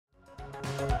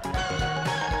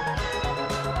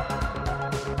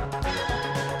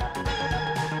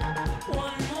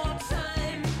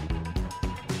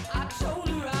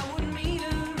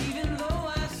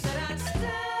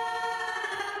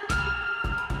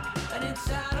it's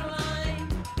out of line.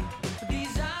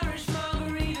 These Irish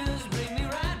margaritas bring me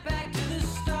right back to the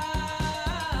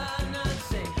start. And I'd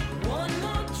say, one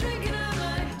more drink and I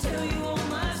might tell you all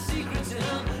my secrets, and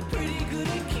I'm pretty good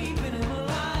at keeping them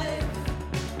alive.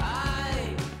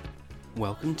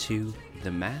 Welcome to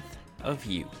The Math of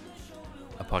You,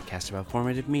 a podcast about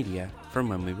formative media from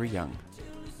when we were young.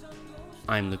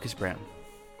 I'm Lucas Brown.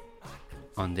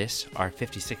 On this, our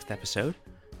 56th episode,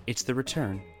 it's the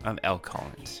return of Elle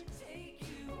Collins.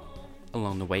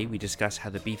 Along the way, we discuss how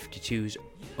the B-52s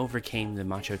overcame the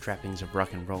macho trappings of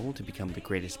rock and roll to become the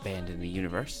greatest band in the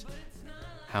universe,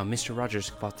 how Mr. Rogers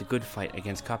fought the good fight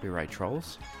against copyright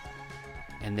trolls,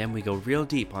 and then we go real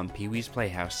deep on Pee-wee's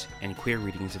Playhouse and queer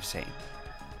readings of same.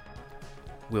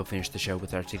 We'll finish the show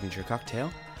with our signature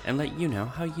cocktail and let you know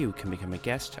how you can become a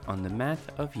guest on The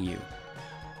Math of You.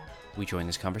 We join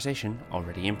this conversation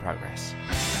already in progress.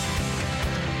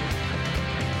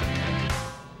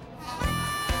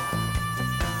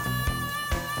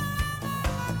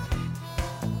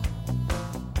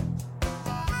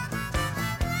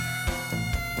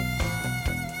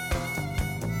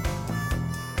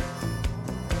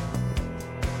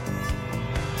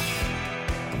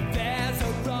 There's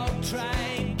a road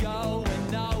train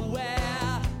going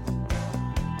nowhere.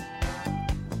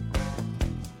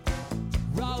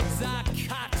 Roads are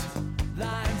cut,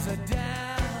 lines are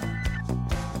down.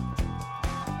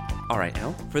 Alright,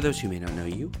 Elle, for those who may not know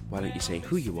you, why don't you say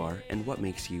who you are and what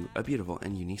makes you a beautiful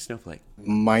and unique snowflake?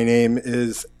 My name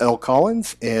is Elle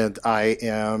Collins, and I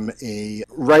am a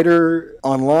writer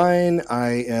online.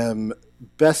 I am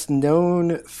best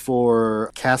known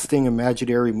for casting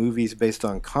imaginary movies based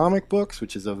on comic books,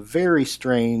 which is a very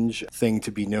strange thing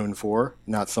to be known for.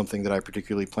 Not something that I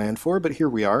particularly planned for, but here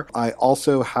we are. I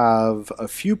also have a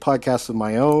few podcasts of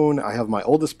my own. I have my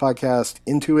oldest podcast,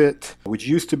 Into It, which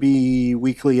used to be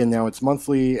weekly and now it's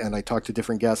monthly, and I talk to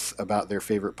different guests about their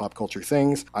favorite pop culture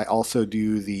things. I also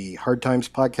do the Hard Times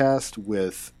podcast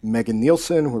with Megan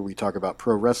Nielsen, where we talk about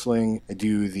pro wrestling. I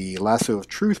do the Lasso of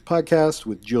Truth podcast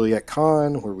with Juliette Kahn,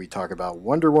 where we talk about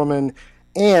Wonder Woman,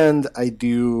 and I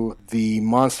do the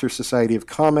Monster Society of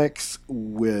Comics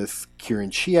with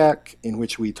Kieran Chiak, in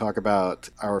which we talk about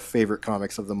our favorite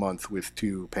comics of the month with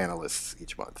two panelists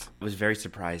each month. I was very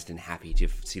surprised and happy to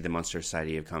see the Monster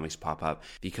Society of Comics pop up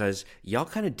because y'all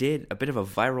kind of did a bit of a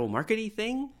viral marketing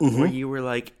thing where you were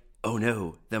like, oh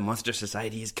no, the Monster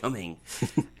Society is coming.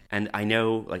 And I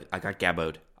know, like, I got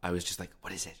Gaboed. I was just like,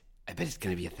 what is it? I bet it's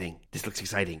going to be a thing. This looks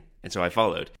exciting. And so I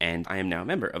followed. And I am now a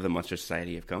member of the Monster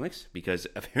Society of Comics because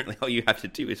apparently all you have to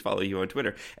do is follow you on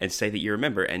Twitter and say that you're a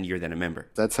member, and you're then a member.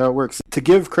 That's how it works. To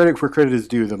give credit where credit is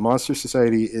due, the Monster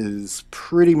Society is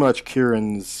pretty much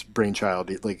Kieran's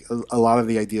brainchild. Like, a lot of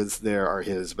the ideas there are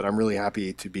his, but I'm really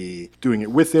happy to be doing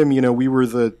it with him. You know, we were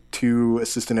the two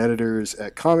assistant editors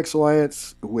at Comics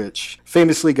Alliance, which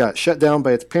famously got shut down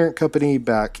by its parent company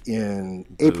back in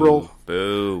April.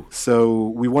 Boo. So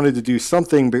we wanted to do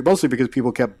something, but mostly because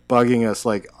people kept bugging us,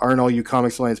 like, aren't all you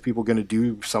Comics Alliance people going to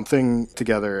do something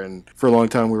together? And for a long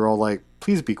time, we were all like,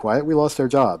 please be quiet. We lost our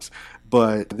jobs.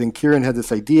 But then Kieran had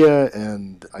this idea,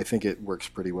 and I think it works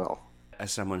pretty well.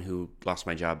 As someone who lost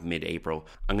my job mid-April,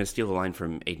 I'm going to steal a line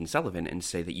from Aidan Sullivan and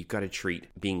say that you've got to treat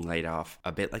being laid off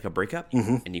a bit like a breakup,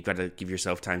 and you've got to give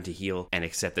yourself time to heal and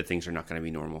accept that things are not going to be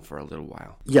normal for a little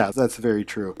while. Yeah, that's very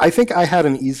true. I think I had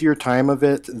an easier time of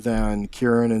it than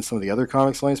Kieran and some of the other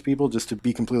Comics Alliance people, just to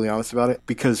be completely honest about it,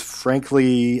 because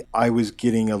frankly, I was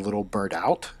getting a little burnt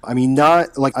out. I mean,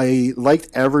 not like I liked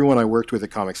everyone I worked with at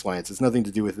Comics Alliance. It's nothing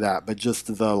to do with that, but just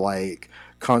the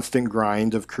constant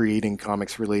grind of creating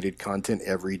comics-related content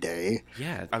every day.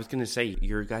 Yeah, I was going to say,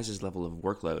 your guys' level of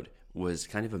workload was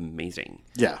kind of amazing.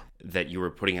 Yeah. That you were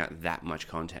putting out that much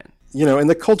content. You know, and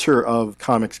the culture of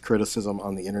comics criticism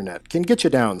on the internet can get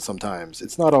you down sometimes.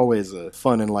 It's not always a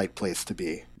fun and light place to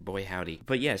be. Boy, howdy.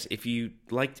 But yes, if you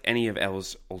liked any of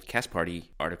Elle's old Cast Party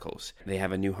articles, they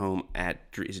have a new home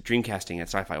at Dreamcasting at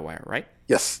Sci-Fi Wire, right?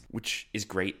 Yes. Which is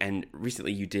great. And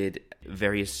recently you did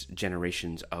various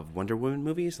generations of Wonder Woman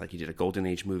movies. Like you did a Golden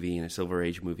Age movie and a Silver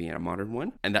Age movie and a modern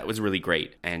one. And that was really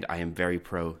great. And I am very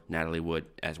pro Natalie Wood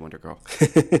as Wonder Girl.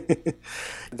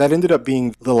 That ended up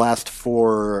being the last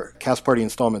 4 Cast Party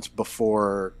installments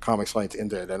before Comics Alliance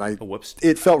ended. And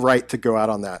it felt right to go out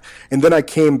on that. And then I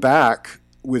came back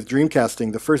with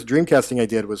Dreamcasting. The first Dreamcasting I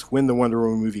did was when the Wonder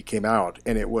Woman movie came out,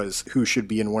 and it was who should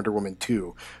be in Wonder Woman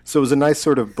 2. So it was a nice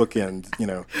sort of bookend, you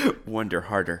know. Wonder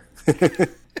harder.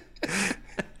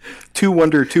 2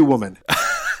 Wonder, 2 Woman.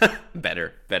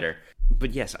 Better.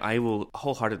 But yes, I will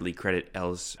wholeheartedly credit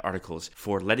Elle's articles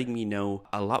for letting me know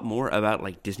a lot more about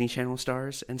like Disney Channel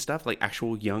stars and stuff, like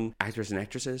actual young actors and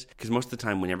actresses. Because most of the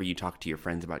time, whenever you talk to your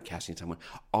friends about casting someone,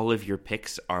 all of your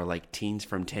picks are like teens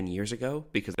from 10 years ago,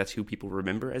 because that's who people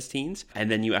remember as teens. And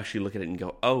then you actually look at it and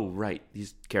go, oh, right,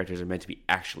 these characters are meant to be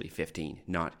actually 15,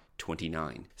 not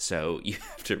 29. So you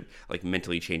have to like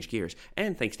mentally change gears.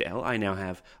 And thanks to Elle, I now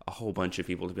have a whole bunch of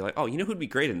people to be like, oh, you know who'd be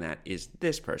great in that is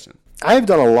this person. I've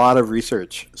done a lot of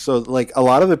research. So like a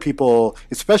lot of the people,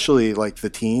 especially like the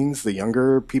teens, the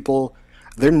younger people,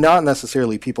 they're not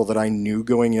necessarily people that I knew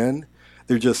going in.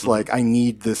 They're just like, I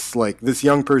need this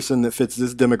young person that fits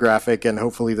this demographic and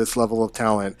hopefully this level of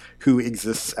talent who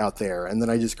exists out there. And then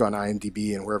I just go on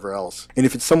IMDb and wherever else. And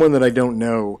if it's someone that I don't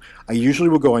know, I usually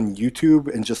will go on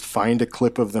YouTube and just find a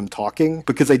clip of them talking,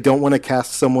 because I don't want to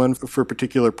cast someone for a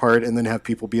particular part and then have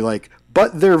people be like,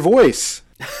 but their voice.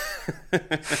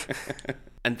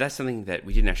 And that's something that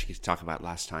we didn't actually get to talk about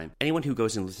last time. Anyone who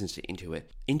goes and listens to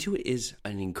Intuit is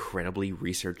an incredibly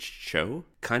researched show.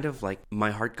 Kind of like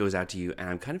my heart goes out to you, and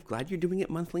I'm kind of glad you're doing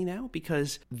it monthly now,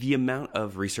 because the amount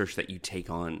of research that you take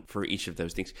on for each of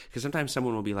those things. Because sometimes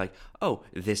someone will be like, oh,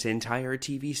 this entire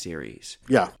TV series.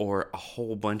 Yeah. Or a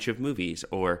whole bunch of movies.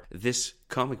 Or this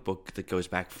comic book that goes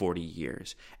back 40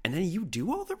 years. And then you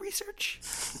do all the research?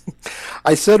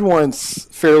 I said once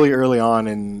fairly early on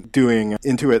in doing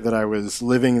Intuit that I was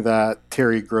living that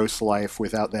Terry Gross life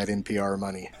without that NPR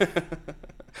money.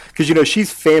 Because, you know,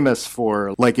 she's famous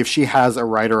for, like, if she has a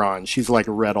writer on, she's, like,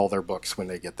 read all their books when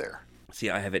they get there. See,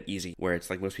 I have it easy, where it's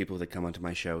like most people that come onto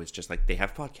my show, it's just like they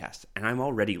have podcasts, and I'm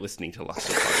already listening to lots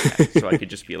of podcasts, so I could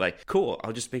just be like, cool,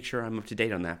 I'll just make sure I'm up to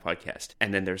date on that podcast.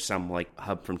 And then there's some, like,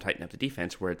 hub from Tighten Up the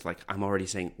Defense, where it's like, I'm already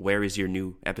saying, where is your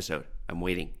new episode? I'm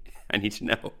waiting. I need to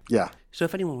know. Yeah. So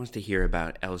if anyone wants to hear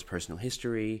about Elle's personal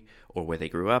history or where they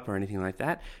grew up or anything like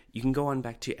that, you can go on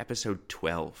back to episode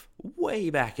 12, way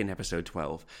back in episode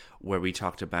 12, where we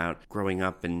talked about growing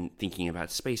up and thinking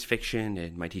about space fiction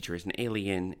and My Teacher is an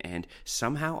Alien, and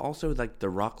somehow also like the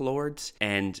Rock Lords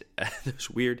and those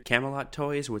weird Camelot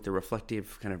toys with the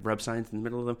reflective kind of rub signs in the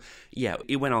middle of them. Yeah,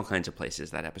 it went all kinds of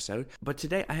places, that episode. But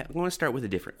today I want to start with a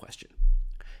different question.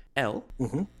 Elle,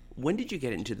 when did you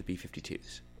get into the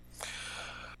B-52s?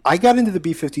 I got into the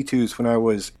B-52s when I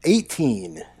was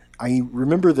 18. I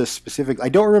remember this specific. I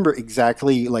don't remember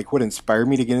exactly like what inspired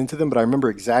me to get into them, but I remember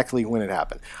exactly when it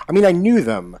happened. I mean, I knew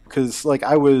them because like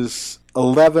I was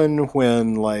 11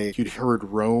 when like you'd heard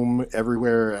Rome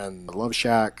everywhere and Love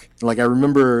Shack. Like I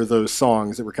remember those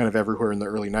songs that were kind of everywhere in the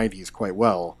early 90s quite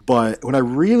well. But when I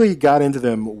really got into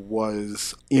them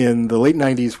was in the late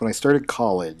 90s when I started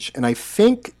college. And I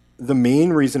think the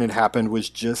main reason it happened was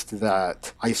just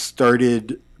that I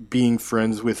started being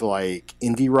friends with like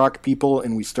indie rock people,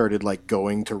 and we started like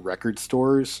going to record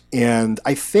stores. And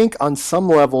I think on some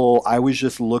level I was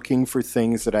just looking for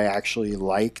things that I actually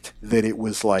liked, that it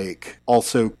was like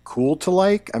also cool to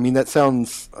like. I mean, that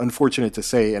sounds unfortunate to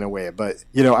say in a way, but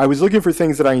you know, I was looking for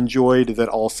things that I enjoyed that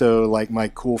also like my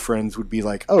cool friends would be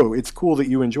like, oh, it's cool that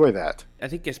you enjoy that. I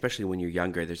think especially when you're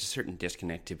younger, there's a certain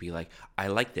disconnect to be like, I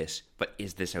like this, but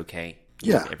is this okay?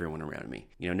 Yeah. With everyone around me.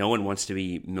 You know, no one wants to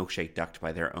be milkshake ducked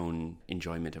by their own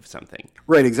enjoyment of something.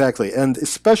 Right, exactly. And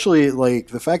especially like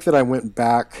the fact that I went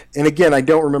back, and again, I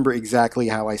don't remember exactly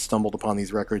how I stumbled upon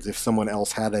these records, if someone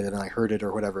else had it and I heard it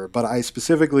or whatever, but I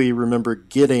specifically remember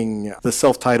getting the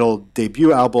self-titled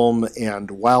debut album and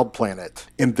Wild Planet,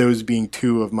 and those being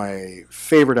two of my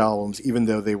favorite albums, even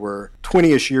though they were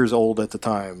 20-ish years old at the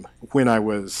time when I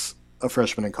was a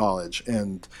freshman in college.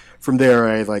 And from there,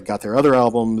 I like got their other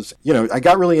albums. You know, I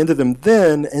got really into them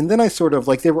then, and then I sort of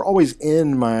like, they were always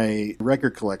in my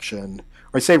record collection.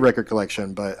 Or I say record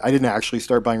collection, but I didn't actually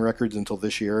start buying records until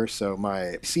this year. So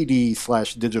my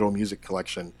CD/digital music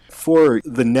collection for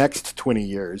the next 20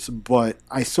 years. But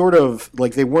I sort of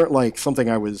like, they weren't like something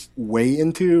I was way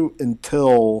into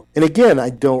until, and again, I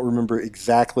don't remember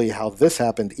exactly how this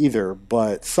happened either,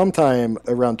 but sometime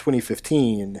around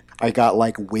 2015, I got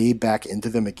like way back into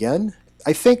them again.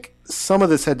 I think some of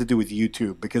this had to do with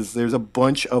YouTube, because there's a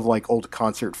bunch of like old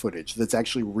concert footage that's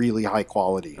actually really high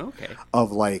quality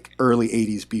of like early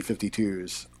 80s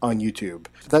B-52s on YouTube.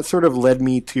 That sort of led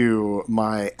me to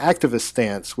my activist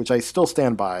stance, which I still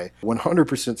stand by,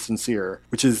 100% sincere,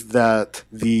 which is that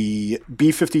the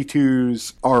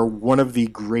B-52s are one of the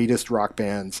greatest rock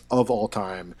bands of all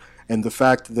time. And the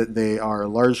fact that they are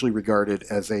largely regarded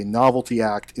as a novelty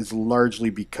act is largely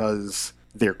because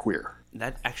they're queer.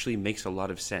 That actually makes a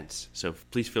lot of sense. So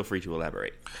please feel free to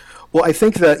elaborate. Well, I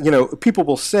think that, people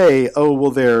will say, oh,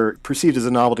 well, they're perceived as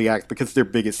a novelty act because their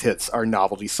biggest hits are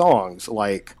novelty songs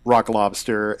like Rock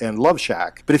Lobster and Love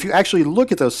Shack. But if you actually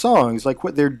look at those songs, like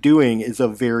what they're doing is a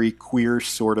very queer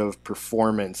sort of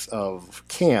performance of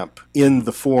camp in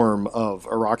the form of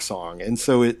a rock song. And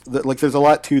so there's a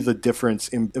lot to the difference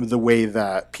in the way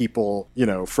that people,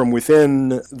 from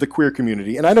within the queer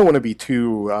community, and I don't want to be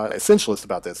too essentialist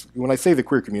about this. When I say the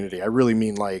queer community, I really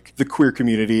mean like the queer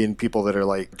community and people that are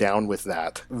like down with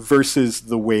that versus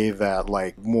the way that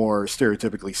like more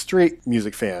stereotypically straight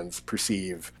music fans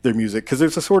perceive their music, because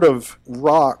there's a sort of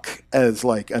rock as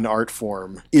like an art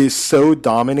form is so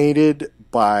dominated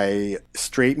by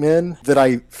straight men that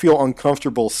I feel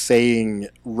uncomfortable saying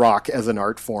rock as an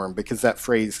art form because that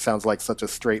phrase sounds like such a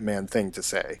straight man thing to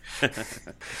say.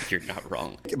 You're not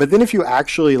wrong. But then if you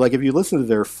actually, like, if you listen to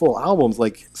their full albums,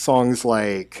 like songs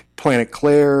like Planet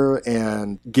Claire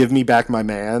and Give Me Back My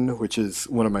Man, which is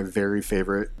one of my very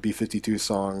favorite B-52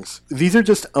 songs, these are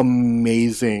just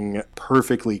amazing,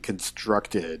 perfectly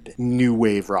constructed new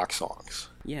wave rock songs.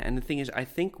 Yeah, and the thing is, I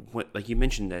think, like you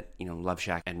mentioned that, Love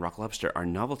Shack and Rock Lobster are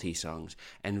novelty songs,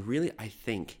 and really, I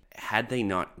think, had they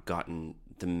not gotten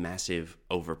the massive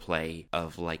overplay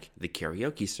of, like, the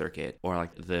karaoke circuit, or,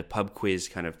 like, the pub quiz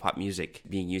kind of pop music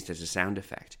being used as a sound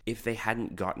effect, if they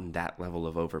hadn't gotten that level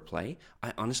of overplay,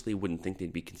 I honestly wouldn't think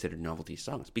they'd be considered novelty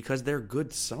songs, because they're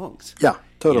good songs. Yeah,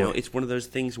 totally. It's one of those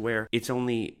things where it's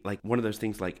only, like, one of those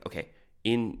things like, okay,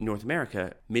 in North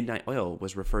America, Midnight Oil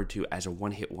was referred to as a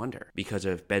one-hit wonder because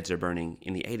of Beds Are Burning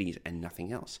in the 80s and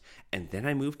nothing else. And then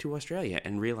I moved to Australia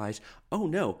and realized, oh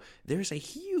no, there's a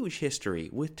huge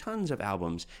history with tons of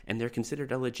albums and they're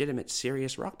considered a legitimate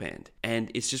serious rock band.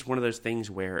 And it's just one of those things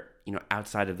where,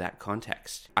 outside of that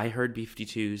context, I heard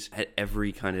B-52s at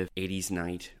every kind of 80s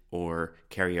night or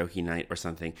karaoke night or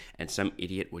something, and some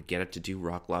idiot would get up to do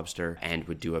Rock Lobster and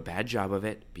would do a bad job of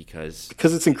it because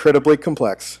it's incredibly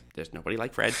complex. There's nobody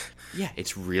like Fred. Yeah,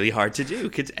 it's really hard to do,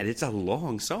 and it's a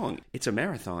long song. It's a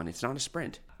marathon. It's not a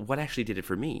sprint. What actually did it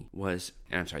for me was,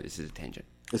 and I'm sorry, this is a tangent.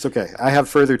 It's okay. I have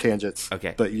further tangents.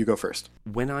 Okay. But you go first.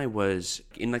 When I was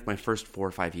in like my first 4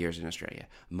 or 5 years in Australia,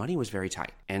 money was very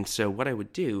tight. And so what I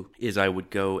would do is I would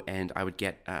go and I would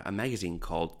get a magazine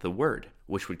called The Word,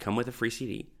 which would come with a free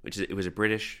CD, it was a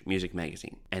British music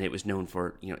magazine. And it was known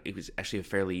for, it was actually a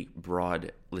fairly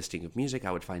broad listing of music.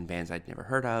 I would find bands I'd never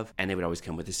heard of, and they would always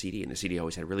come with a CD. And the CD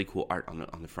always had really cool art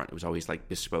on the front. It was always like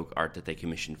bespoke art that they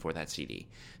commissioned for that CD.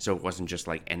 So it wasn't just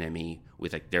like NME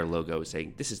with like their logo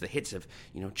saying, this is the hits of,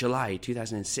 July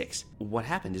 2006. What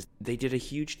happened is they did a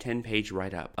huge 10-page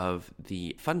write-up of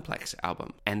the Funplex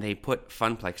album, and they put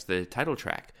Funplex, the title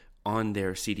track, on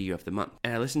their CD of the month.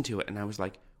 And I listened to it and I was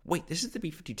like, wait, this is the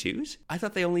B-52s? I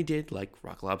thought they only did, like,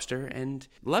 Rock Lobster and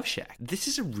Love Shack. This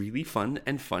is a really fun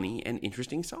and funny and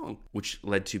interesting song, which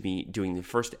led to me doing the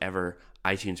first ever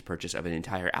iTunes purchase of an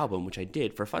entire album, which I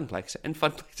did for Funplex, and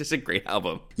Funplex is a great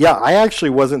album. Yeah, I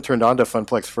actually wasn't turned on to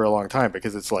Funplex for a long time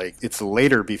because it's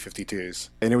later B-52s.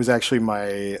 And it was actually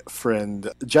my friend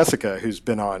Jessica, who's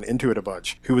been on Into It a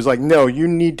bunch, who was like, no, you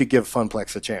need to give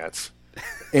Funplex a chance.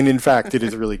 And in fact, it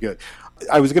is really good.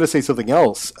 I was going to say something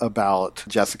else about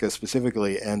Jessica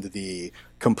specifically and the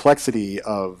complexity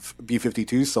of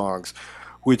B-52 songs,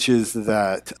 which is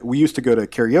that we used to go to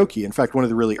karaoke. In fact, one of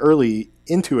the really early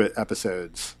Into It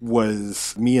episodes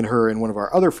was me and her and one of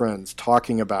our other friends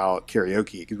talking about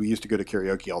karaoke, because we used to go to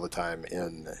karaoke all the time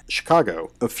in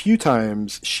Chicago. A few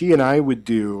times, she and I would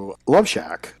do Love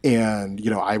Shack, and,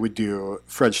 I would do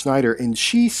Fred Schneider, and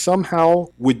she somehow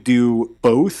would do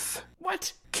both.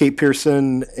 What? Kate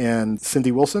Pearson and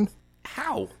Cindy Wilson.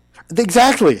 How?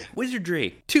 Exactly.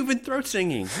 Wizardry. Tube and throat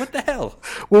singing. What the hell?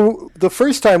 Well, the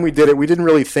first time we did it, we didn't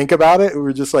really think about it. We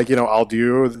were just like, I'll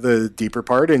do the deeper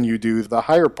part and you do the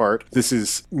higher part. This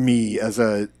is me as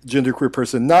a genderqueer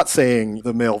person not saying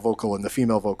the male vocal and the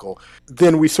female vocal.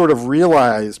 Then we sort of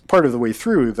realized part of the way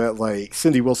through that, like,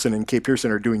 Cindy Wilson and Kate Pearson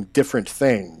are doing different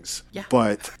things. Yeah.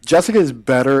 But Jessica is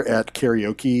better at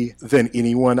karaoke than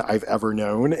anyone I've ever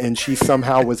known, and she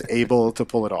somehow was able to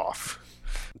pull it off.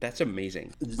 That's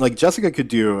amazing. Like, Jessica could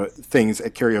do things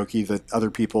at karaoke that other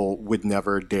people would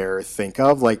never dare think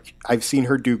of. Like, I've seen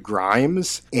her do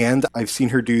Grimes, and I've seen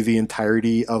her do the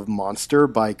entirety of Monster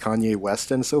by Kanye West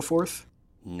and so forth.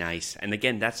 Nice. And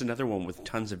again, that's another one with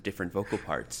tons of different vocal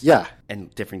parts. Yeah.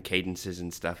 And different cadences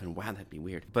and stuff. And wow, that'd be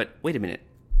weird. But wait a minute.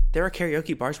 There are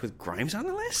karaoke bars with Grimes on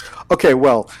the list? Okay,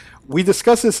 well, we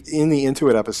discussed this in the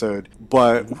Intuit episode,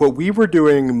 but what we were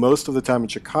doing most of the time in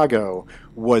Chicago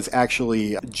was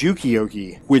actually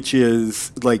jukioki, which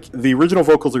is like the original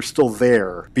vocals are still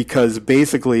there because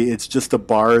basically it's just a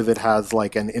bar that has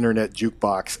like an internet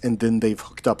jukebox, and then they've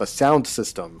hooked up a sound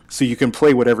system so you can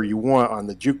play whatever you want on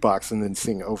the jukebox and then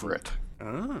sing over it.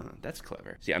 Ah, that's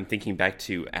clever. See, I'm thinking back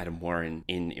to Adam Warren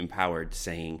in Empowered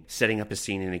setting up a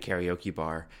scene in a karaoke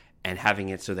bar and having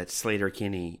it so that Slater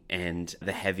Kinney and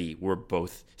The Heavy were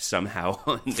both somehow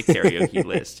on the karaoke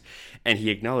list. And he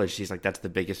acknowledged, he's like, that's the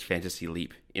biggest fantasy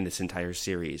leap in this entire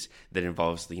series that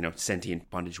involves,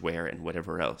 sentient bondage wear and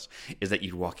whatever else, is that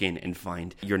you'd walk in and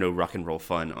find You're No Rock and Roll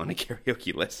Fun on a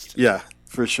karaoke list. Yeah,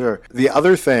 for sure. The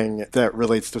other thing that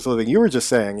relates to something you were just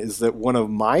saying is that one of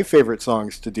my favorite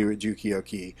songs to do at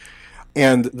jukioki,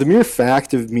 and the mere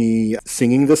fact of me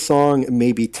singing this song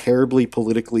may be terribly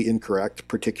politically incorrect,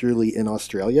 particularly in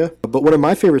Australia, but one of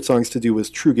my favorite songs to do was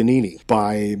Truganini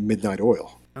by Midnight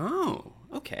Oil. Oh,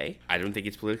 okay. I don't think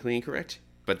it's politically incorrect.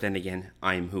 But then again,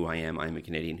 I'm who I am. I'm a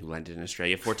Canadian who landed in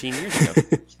Australia 14 years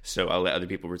ago. So I'll let other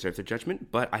people reserve their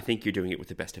judgment, but I think you're doing it with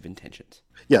the best of intentions.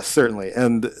 Yes, certainly.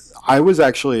 And I was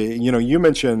actually, you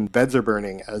mentioned Beds Are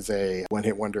Burning as a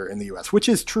one-hit wonder in the U.S., which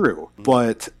is true. Mm-hmm.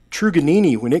 But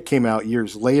Truganini, when it came out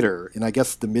years later, in I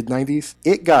guess the mid-90s,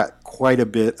 it got quite a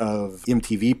bit of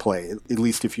MTV play, at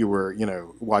least if you were,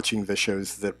 watching the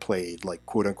shows that played like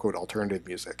quote-unquote alternative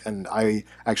music. And I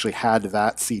actually had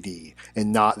that CD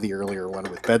and not the earlier one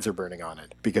with Beds Are Burning on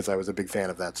it because I was a big fan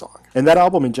of that song. And that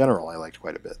album in general I liked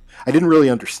quite a bit. I didn't really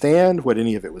understand what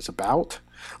any of it was about.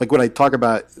 Like when I talk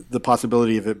about the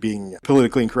possibility of it being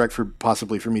politically incorrect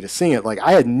possibly for me to sing it, like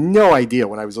I had no idea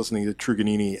when I was listening to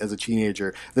Truganini as a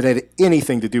teenager that it had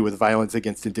anything to do with violence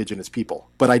against indigenous people.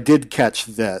 But I did catch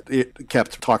that it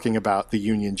kept talking about the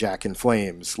Union Jack in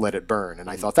flames, let it burn. And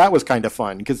I thought that was kind of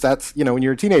fun because that's, when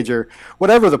you're a teenager,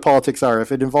 whatever the politics are,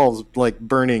 if it involves like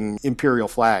burning imperial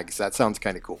flags, that sounds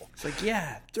kind of cool. It's like,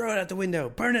 yeah, throw it out the window,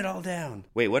 burn it all down.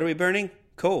 Wait, what are we burning?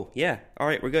 Cool. Yeah. All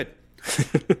right, we're good.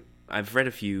 I've read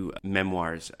a few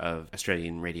memoirs of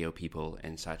Australian radio people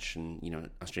and such, and,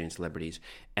 Australian celebrities,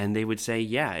 and they would say,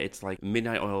 yeah, it's like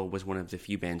Midnight Oil was one of the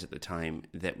few bands at the time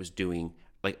that was doing,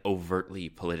 like, overtly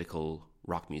political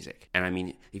rock music. And I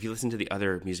mean, if you listen to the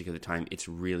other music of the time, it's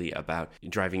really about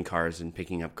driving cars and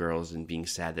picking up girls and being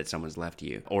sad that someone's left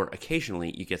you. Or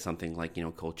occasionally you get something like,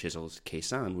 Cold Chisel's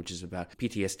Khe-Sanh, which is about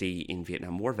PTSD in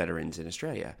Vietnam War veterans in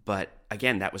Australia. But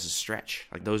again, that was a stretch.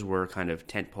 Like those were kind of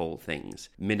tentpole things.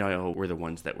 Midnight Oil were the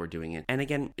ones that were doing it. And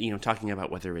again, talking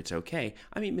about whether it's okay,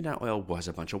 I mean, Midnight Oil was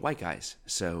a bunch of white guys.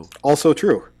 So also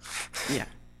true. Yeah.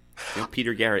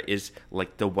 Peter Garrett is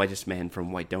like the whitest man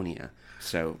from Whitedonia.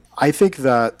 So I think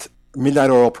that Midnight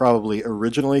Oil probably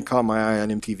originally caught my eye on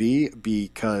MTV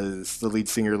because the lead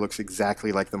singer looks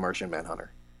exactly like the Martian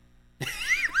Manhunter.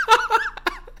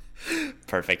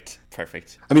 Perfect.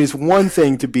 I mean, it's one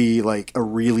thing to be like a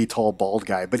really tall bald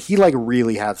guy, but he like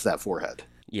really has that forehead.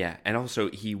 Yeah, and also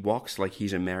he walks like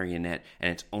he's a marionette,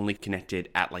 and it's only connected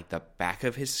at like the back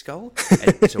of his skull.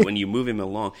 And so when you move him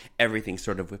along, everything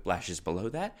sort of whiplashes below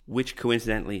that, which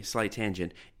coincidentally, slight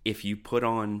tangent, if you put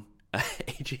on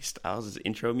AJ Styles'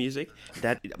 intro music,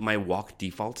 that my walk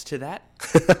defaults to that.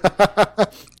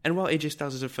 And while AJ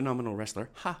Styles is a phenomenal wrestler,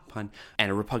 pun,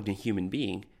 and a repugnant human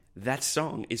being, that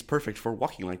song is perfect for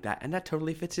walking like that, and that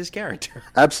totally fits his character.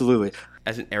 Absolutely.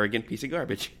 As an arrogant piece of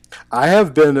garbage. I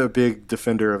have been a big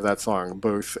defender of that song,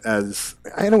 both as,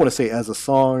 I don't want to say as a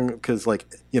song, because like,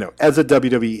 as a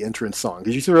WWE entrance song,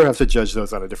 because you sort of have to judge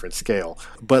those on a different scale,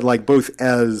 but like both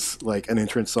as like an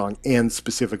entrance song and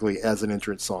specifically as an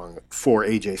entrance song for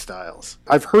AJ Styles.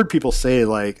 I've heard people say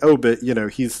like, oh, but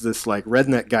he's this like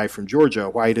redneck guy from Georgia,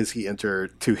 why does he enter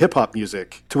to hip-hop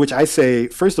music? To which I say,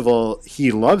 first of all,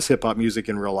 he loves hip-hop music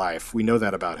in real life. We know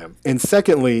that about him. And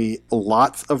secondly,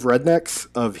 lots of rednecks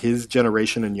of his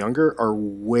generation and younger are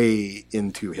way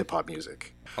into hip-hop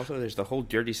music. Also, there's the whole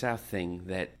Dirty South thing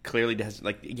that clearly does,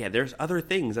 like, yeah, there's other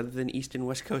things other than East and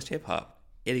West Coast hip-hop.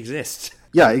 It exists.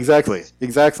 Yeah, exactly.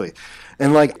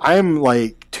 And like, I'm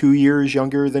like 2 years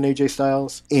younger than AJ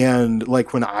Styles. And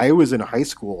like, when I was in high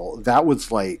school, that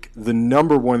was like the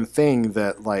number one thing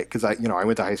that like, cause I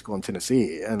went to high school in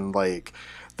Tennessee, and like,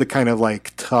 the kind of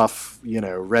like tough,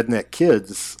 redneck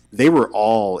kids, they were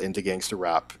all into gangster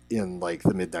rap in like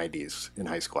the mid 90s in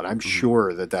high school. And I'm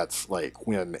sure that that's like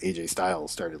when AJ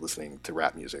Styles started listening to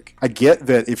rap music. I get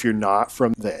that if you're not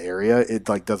from the area, it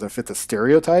like doesn't fit the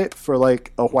stereotype for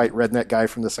like a white redneck guy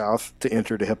from the South to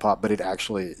enter to hip hop, but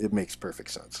it makes perfect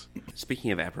sense.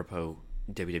 Speaking of apropos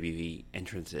WWE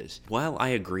entrances. While I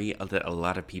agree that a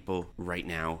lot of people right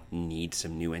now need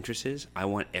some new entrances, I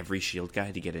want every Shield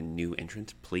guy to get a new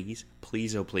entrance, please,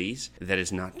 please, oh please. That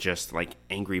is not just like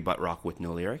angry butt rock with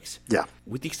no lyrics. Yeah.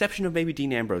 With the exception of maybe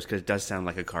Dean Ambrose, because it does sound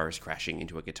like a car is crashing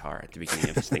into a guitar at the beginning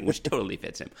of this thing, which totally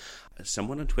fits him.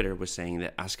 Someone on Twitter was saying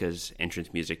that Asuka's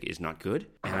entrance music is not good,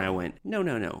 and I went,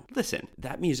 no. Listen,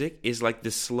 that music is like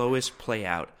the slowest play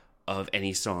out of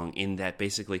any song, in that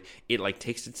basically it like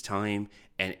takes its time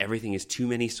and everything is too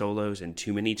many solos and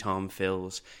too many tom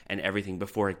fills and everything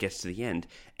before it gets to the end.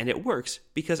 And it works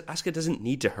because Asuka doesn't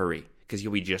need to hurry, because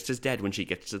you'll be just as dead when she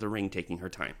gets to the ring taking her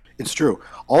time. It's true.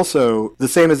 Also, the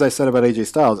same as I said about AJ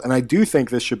Styles, and I do think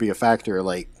this should be a factor,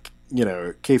 like, you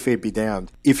know, kayfabe be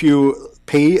damned. If you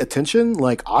pay attention,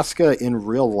 like, Asuka in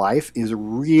real life is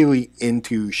really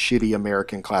into shitty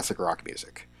American classic rock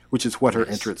music, which is what her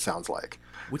entrance sounds like.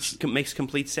 Which makes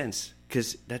complete sense,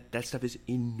 because that stuff is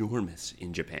enormous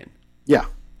in Japan. Yeah.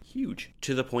 Huge.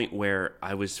 To the point where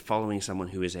I was following someone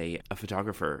who is a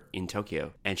photographer in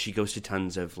Tokyo, and she goes to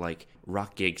tons of like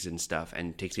rock gigs and stuff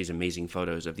and takes these amazing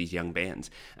photos of these young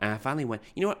bands. And I finally went,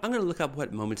 you know what, I'm going to look up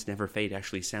what Moments Never Fade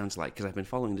actually sounds like, because I've been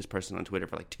following this person on Twitter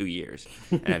for like 2 years,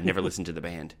 and I've never listened to the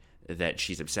band that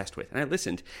she's obsessed with. And I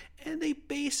listened, and they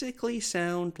basically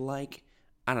sound like,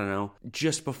 I don't know,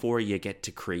 just before you get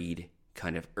to Creed,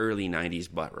 kind of early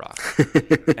 90s butt rock.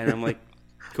 And I'm like,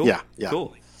 cool, yeah.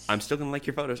 Cool. I'm still going to like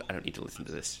your photos. I don't need to listen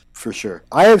to this. For sure.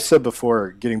 I have said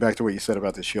before, getting back to what you said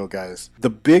about the Shield guys, the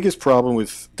biggest problem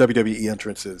with WWE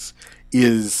entrances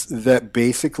is that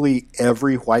basically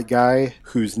every white guy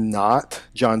who's not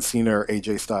John Cena or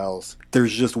AJ Styles,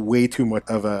 there's just way too much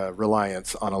of a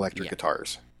reliance on electric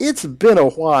guitars. It's been a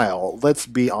while, let's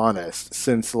be honest,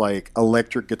 since like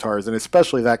electric guitars, and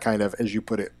especially that kind of, as you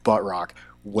put it, butt rock,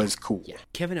 was cool. Yeah.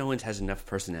 Kevin Owens has enough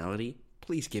personality.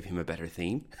 Please give him a better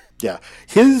theme. Yeah.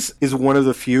 His is one of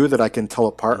the few that I can tell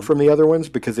apart from the other ones,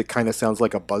 because it kind of sounds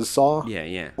like a buzzsaw.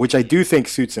 Yeah. Which I do think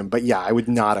suits him. But yeah, I would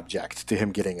not object to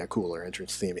him getting a cooler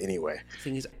entrance theme anyway. The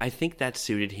thing is, I think that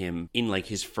suited him in like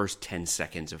his first 10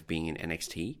 seconds of being in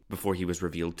NXT before he was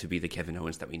revealed to be the Kevin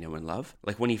Owens that we know and love.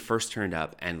 Like when he first turned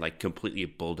up and like completely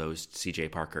bulldozed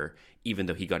CJ Parker, even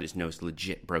though he got his nose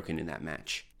legit broken in that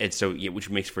match. And so, yeah, which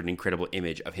makes for an incredible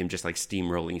image of him just like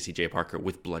steamrolling CJ Parker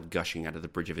with blood gushing out of the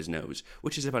bridge of his nose,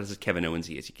 which is about as Kevin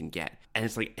Owens-y as you can get. And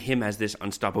it's like him as this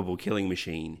unstoppable killing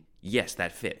machine. Yes,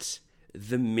 that fits.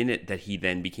 The minute that he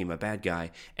then became a bad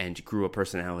guy and grew a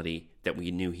personality that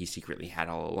we knew he secretly had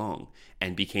all along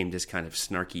and became this kind of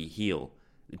snarky heel,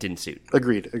 it didn't suit.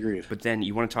 Agreed. But then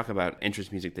you want to talk about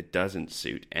entrance music that doesn't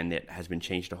suit and that has been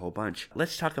changed a whole bunch.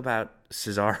 Let's talk about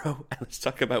Cesaro and let's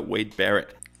talk about Wade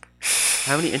Barrett.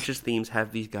 How many entrance themes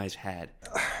have these guys had?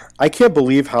 I can't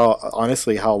believe how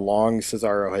long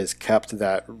Cesaro has kept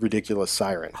that ridiculous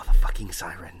siren. Oh, the fucking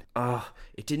siren. Oh,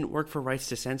 it didn't work for Rights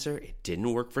to Censor. It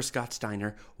didn't work for Scott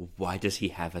Steiner. Why does he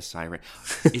have a siren?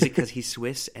 Is it because he's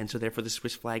Swiss, and so therefore the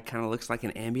Swiss flag kind of looks like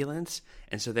an ambulance?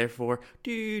 And so therefore,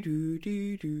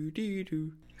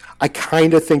 do-do-do-do-do-do. I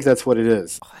kind of think that's what it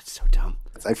is. Oh, that's so dumb.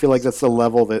 I feel like that's the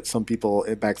level that some people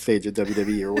backstage at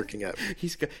WWE are working at.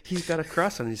 He's got a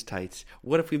cross on his tights.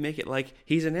 What if we make it like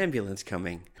he's an ambulance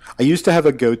coming? I used to have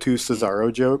a go-to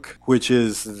Cesaro joke, which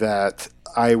is that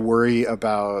I worry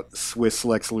about Swiss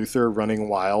Lex Luthor running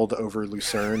wild over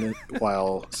Lucerne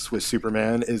while Swiss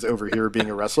Superman is over here being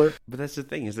a wrestler. But that's the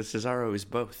thing, is that Cesaro is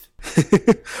both.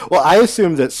 Well, I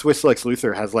assume that Swiss Lex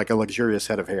Luthor has like a luxurious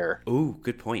head of hair, Ooh,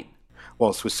 good point.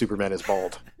 while Swiss Superman is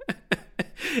bald.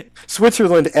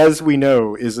 Switzerland, as we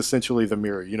know, is essentially the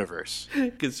mirror universe.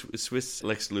 Because Swiss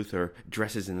Lex Luthor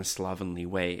dresses in a slovenly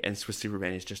way, and Swiss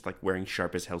Superman is just like wearing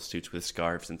sharp as hell suits with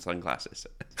scarves and sunglasses.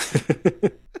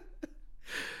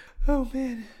 Oh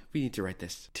man, we need to write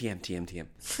this. TM.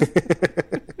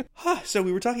 So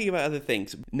we were talking about other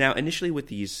things. Now, initially with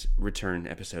these return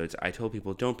episodes, I told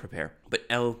people don't prepare. But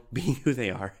Elle, being who they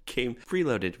are, came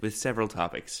preloaded with several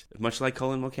topics. Much like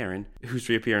Colin Mulcairn, whose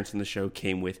reappearance on the show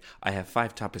came with, I have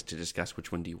 5 topics to discuss,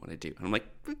 which one do you want to do? And I'm like,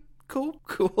 cool.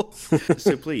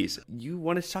 So please, you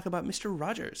wanted to talk about Mr.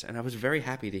 Rogers, and I was very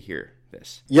happy to hear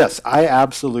this. Yes, I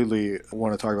absolutely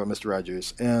want to talk about Mr.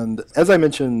 Rogers. And as I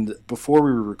mentioned before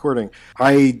we were recording,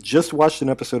 I just watched an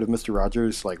episode of Mr.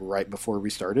 Rogers like right before we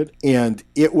started. And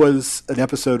it was an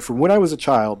episode from when I was a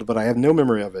child, but I have no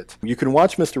memory of it. You can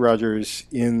watch Mr. Rogers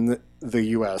in the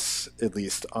US, at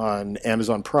least, on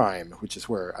Amazon Prime, which is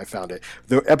where I found it.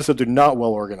 The episodes are not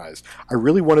well organized. I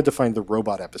really wanted to find the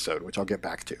robot episode, which I'll get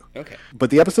back to. Okay. But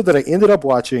the episode that I ended up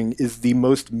watching is the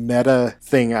most meta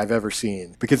thing I've ever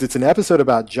seen, because it's an episode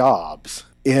about jobs,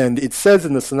 And it says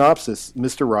in the synopsis,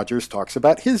 Mr. Rogers talks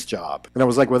about his job. And I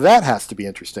was like, well, that has to be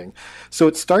interesting. So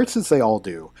it starts as they all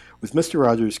do, with Mr.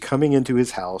 Rogers coming into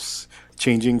his house,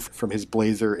 changing from his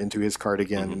blazer into his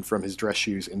cardigan and from his dress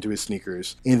shoes into his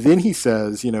sneakers. And then he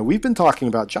says, we've been talking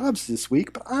about jobs this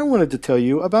week, but I wanted to tell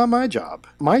you about my job.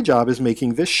 My job is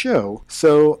making this show.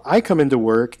 So I come into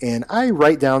work and I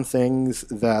write down things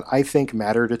that I think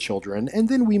matter to children, and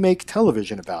then we make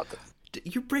television about them.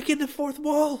 You're breaking the fourth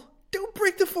wall. Don't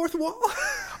break the fourth wall.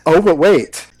 Oh, but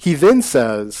wait. He then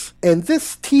says, and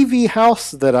this TV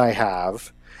house that I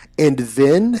have, and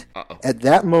then at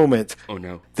that moment, oh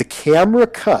no, the camera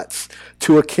cuts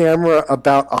to a camera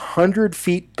about 100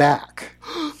 feet back.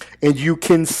 And you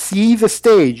can see the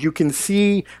stage. You can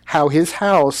see how his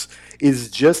house is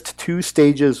just 2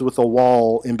 stages with a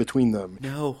wall in between them.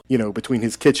 No. Between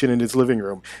his kitchen and his living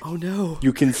room. Oh no.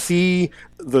 You can see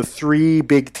the 3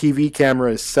 big TV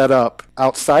cameras set up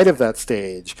outside of that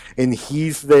stage, and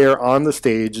he's there on the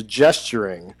stage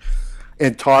gesturing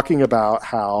and talking about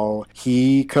how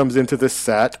he comes into this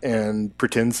set and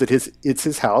pretends that it's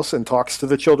his house and talks to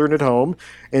the children at home,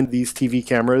 and these TV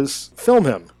cameras film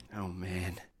him. Oh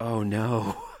man. Oh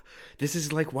no. This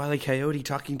is like Wile E. Coyote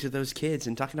talking to those kids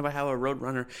and talking about how a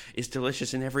Roadrunner is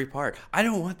delicious in every part. I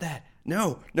don't want that.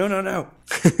 No. This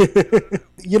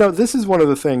is one of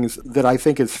the things that I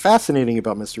think is fascinating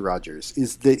about Mr. Rogers,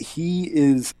 is that he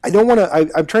is,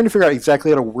 I'm trying to figure out exactly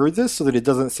how to word this so that it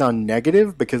doesn't sound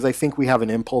negative, because I think we have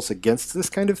an impulse against this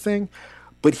kind of thing,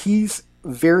 but he's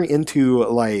very into,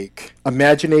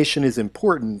 imagination is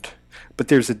important, but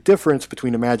there's a difference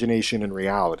between imagination and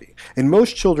reality. And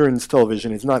most children's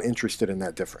television is not interested in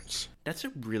that difference. That's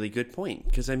a really good point,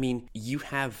 because, you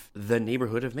have the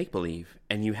neighborhood of make-believe,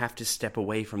 and you have to step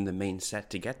away from the main set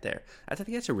to get there. I think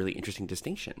that's a really interesting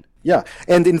distinction. Yeah,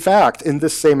 and in fact, in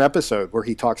this same episode where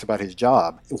he talks about his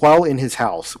job, while in his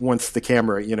house, once the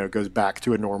camera, goes back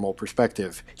to a normal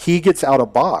perspective, he gets out a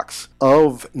box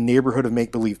of neighborhood of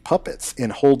make-believe puppets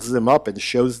and holds them up and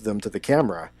shows them to the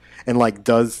camera, and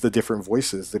does the different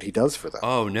voices that he does for them.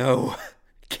 Oh no.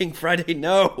 King Friday,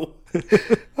 no.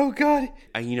 Oh god.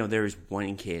 There was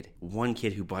one kid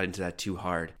who bought into that too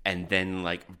hard and then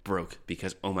broke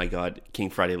because, oh my god, King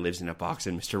Friday lives in a box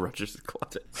in Mr. Rogers'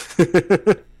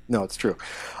 closet. No, it's true.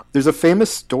 There's a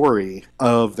famous story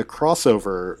of the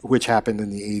crossover which happened in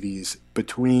the 80s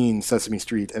between Sesame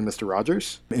Street and Mr.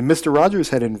 Rogers. And Mr. Rogers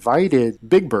had invited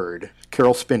Big Bird,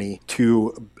 Carol Spinney,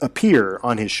 to appear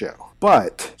on his show.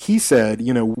 But he said,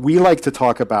 we like to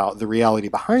talk about the reality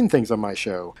behind things on my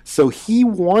show. So he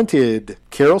wanted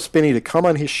Carol Spinney to come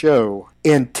on his show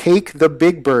and take the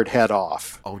Big Bird head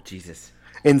off. Oh, Jesus.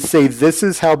 And say, this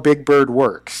is how Big Bird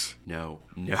works. No.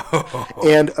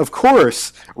 And of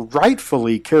course,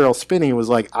 rightfully, Carol Spinney was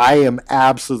like, I am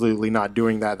absolutely not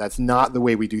doing that. That's not the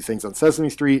way we do things on Sesame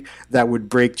Street. That would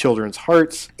break children's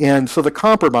hearts. And so the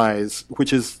compromise,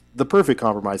 which is the perfect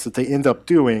compromise that they end up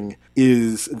doing,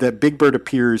 is that Big Bird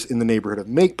appears in the neighborhood of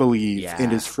make-believe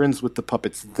and is friends with the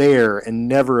puppets there and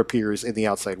never appears in the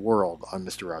outside world on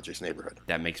Mr. Rogers' Neighborhood.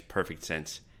 That makes perfect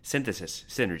sense. Synthesis,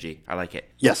 synergy, I like it.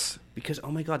 Yes. Because,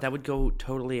 oh my god, that would go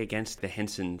totally against the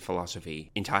Henson philosophy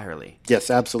entirely.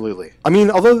 Yes, absolutely.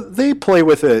 Although they play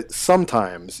with it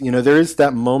sometimes, there is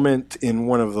that moment in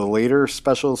one of the later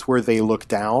specials where they look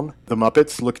down. The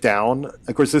Muppets look down.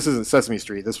 Of course, this isn't Sesame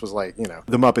Street. This was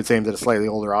the Muppets aimed at a slightly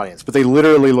older audience. But they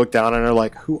literally look down and are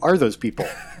like, who are those people?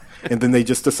 And then they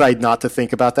just decide not to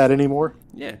think about that anymore.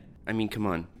 Yeah. Come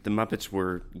on. The Muppets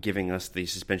were giving us the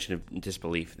suspension of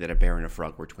disbelief that a bear and a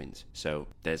frog were twins. So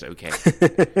that's okay.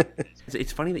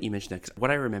 It's funny that you mentioned that, because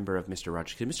what I remember of Mr.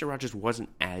 Rogers, because Mr. Rogers wasn't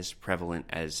as prevalent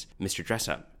as Mr.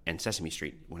 Dressup and Sesame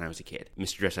Street when I was a kid.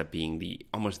 Mr. Dressup being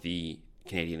almost the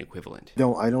Canadian equivalent.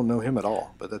 No, I don't know him at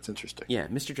all, but that's interesting. Yeah,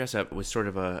 Mr. Dressup was sort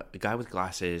of a guy with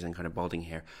glasses and kind of balding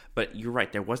hair. But you're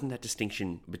right, there wasn't that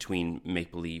distinction between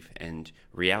make-believe and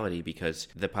reality, because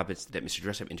the puppets that Mr.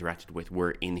 Dressup interacted with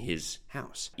were in his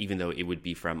house. Even though it would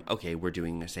be from, okay, we're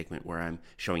doing a segment where I'm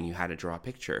showing you how to draw a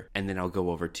picture, and then I'll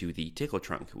go over to the Tickle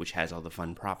Trunk, which has all the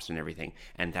fun props and everything,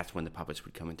 and that's when the puppets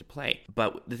would come into play.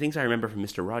 But the things I remember from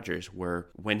Mr. Rogers were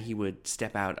when he would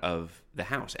step out of the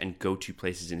house and go to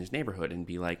places in his neighborhood and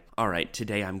be like, all right,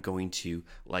 today I'm going to,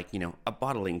 a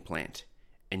bottling plant.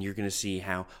 And you're going to see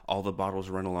how all the bottles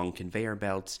run along conveyor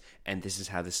belts, and this is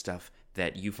how the stuff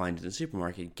that you find in the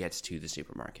supermarket gets to the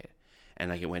supermarket. And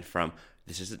like it went from,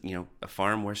 this is, a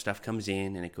farm where stuff comes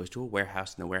in and it goes to a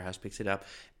warehouse and the warehouse picks it up.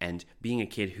 And being a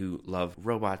kid who loved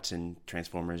robots and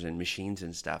Transformers and machines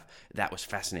and stuff, that was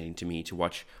fascinating to me, to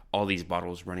watch all these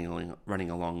bottles running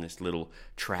along this little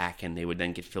track, and they would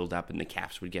then get filled up and the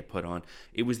caps would get put on.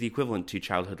 It was the equivalent to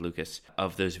childhood Lucas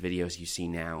of those videos you see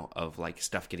now of like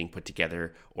stuff getting put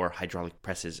together, or hydraulic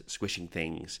presses squishing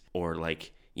things, or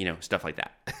like, stuff like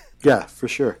that. Yeah, for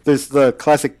sure. There's the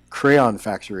classic Crayon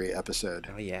Factory episode.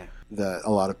 Oh, yeah. That a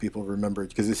lot of people remembered,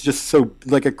 because it's just so,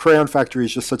 like, a Crayon Factory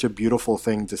is just such a beautiful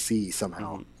thing to see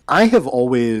somehow. Mm-hmm. I have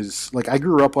always, like, I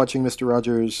grew up watching Mr.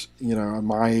 Rogers, on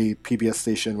my PBS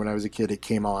station when I was a kid. It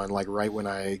came on, like, right when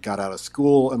I got out of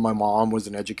school, and my mom was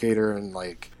an educator, and,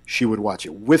 like, she would watch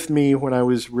it with me when I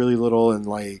was really little. And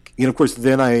like, of course,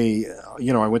 then I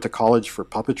went to college for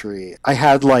puppetry. I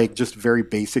had like just very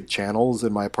basic channels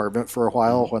in my apartment for a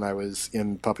while when I was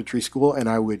in puppetry school. And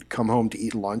I would come home to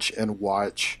eat lunch and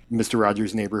watch Mr.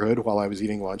 Rogers' Neighborhood while I was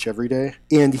eating lunch every day.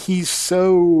 And he's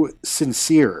so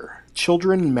sincere.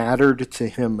 Children mattered to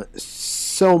him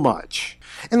so much.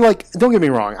 And, like, don't get me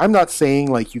wrong, I'm not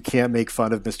saying, like, you can't make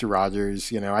fun of Mr.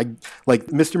 Rogers, I, like,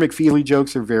 Mr. McFeely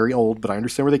jokes are very old, but I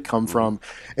understand where they come from.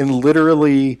 And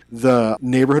literally, the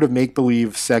Neighborhood of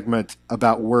Make-Believe segment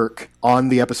about work on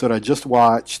the episode I just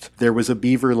watched, there was a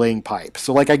beaver laying pipe.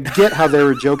 So, like, I get how there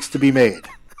are jokes to be made.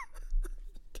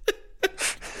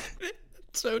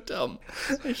 So dumb.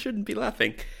 I shouldn't be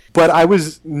laughing. But I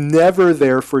was never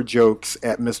there for jokes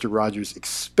at Mr. Rogers'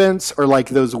 expense, or like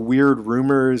those weird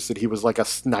rumors that he was like a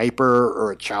sniper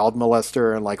or a child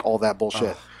molester and like all that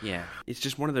bullshit. Yeah. It's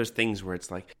just one of those things where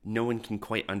it's like no one can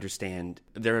quite understand.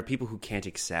 There are people who can't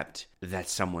accept that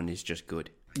someone is just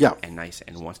good. Yeah. And nice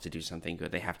and wants to do something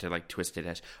good. They have to like twist it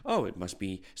as, oh, it must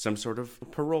be some sort of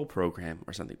parole program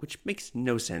or something, which makes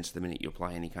no sense the minute you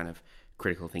apply any kind of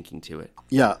critical thinking to it.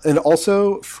 Yeah. And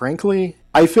also, frankly,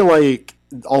 I feel like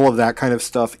all of that kind of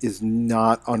stuff is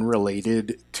not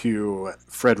unrelated to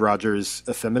Fred Rogers'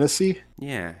 effeminacy.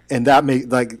 Yeah. And that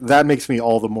makes me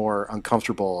all the more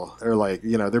uncomfortable. Or like,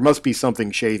 there must be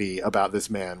something shady about this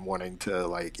man wanting to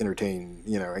like entertain,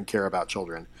 and care about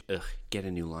children. Ugh, get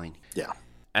a new line. Yeah.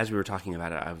 As we were talking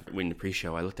about it in the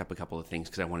pre-show, I looked up a couple of things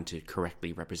because I wanted to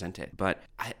correctly represent it. But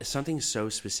something so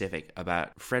specific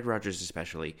about Fred Rogers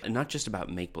especially, and not just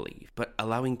about make-believe, but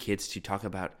allowing kids to talk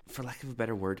about, for lack of a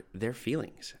better word, their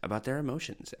feelings, about their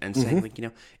emotions, and saying, like,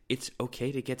 it's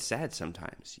okay to get sad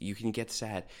sometimes. You can get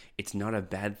sad. It's not a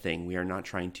bad thing. We are not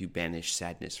trying to banish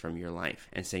sadness from your life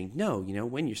and saying, no,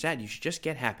 when you're sad, you should just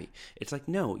get happy. It's like,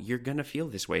 no, you're going to feel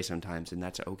this way sometimes, and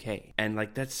that's okay. And,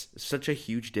 like, that's such a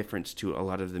huge difference to a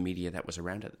lot of the media that was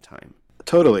around at the time.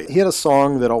 Totally. He had a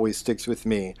song that always sticks with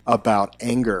me about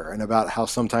anger and about how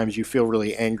sometimes you feel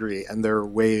really angry and there are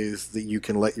ways that you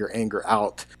can let your anger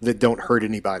out that don't hurt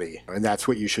anybody. And that's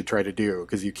what you should try to do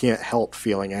because you can't help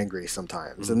feeling angry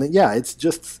sometimes. And then, yeah, it's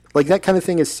just like that kind of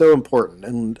thing is so important.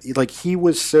 And like he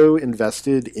was so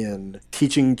invested in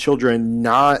teaching children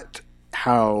not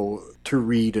how to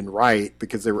read and write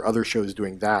because there were other shows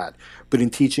doing that, but in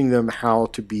teaching them how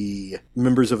to be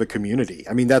members of a community.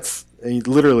 I mean, that's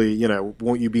literally,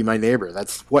 won't you be my neighbor?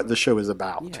 That's what the show is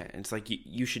about. Yeah, it's like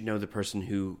you should know the person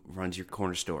who runs your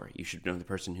corner store. You should know the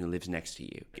person who lives next to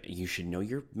you. You should know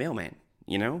your mailman.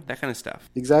 That kind of stuff.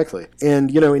 Exactly.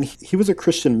 And, and he was a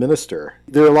Christian minister.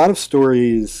 There are a lot of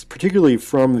stories, particularly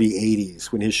from the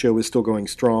 80s, when his show was still going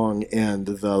strong and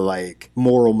the, like,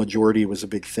 moral majority was a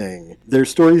big thing. There are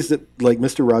stories that, like,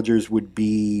 Mr. Rogers would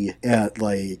be at,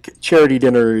 like, charity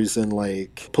dinners and,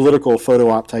 like, political photo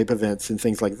op type events and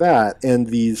things like that. And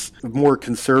these more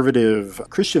conservative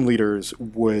Christian leaders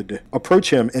would approach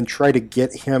him and try to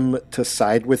get him to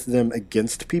side with them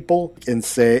against people and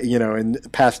say, and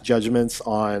pass judgments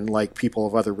on like people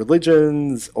of other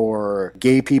religions or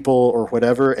gay people or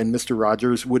whatever, and Mr.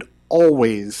 Rogers would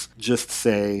always just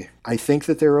say, I think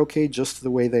that they're okay just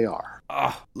the way they are.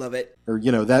 Oh, love it. Or,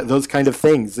 that those kind of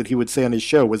things that he would say on his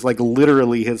show was like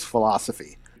literally his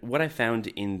philosophy. What I found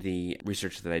in the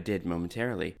research that I did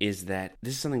momentarily is that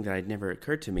this is something that had never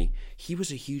occurred to me. He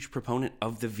was a huge proponent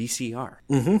of the VCR.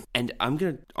 Mm-hmm. And I'm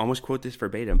going to almost quote this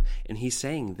verbatim. And he's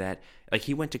saying that, like,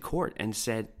 he went to court and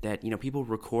said that, people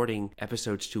recording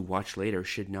episodes to watch later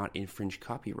should not infringe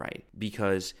copyright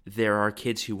because there are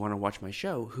kids who want to watch my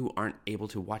show who aren't able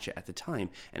to watch it at the time.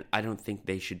 And I don't think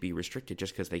they should be restricted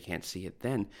just because they can't see it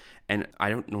then. And I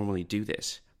don't normally do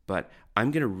this, but I'm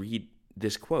going to read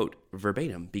this quote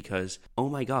verbatim because, oh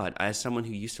my God, as someone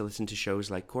who used to listen to shows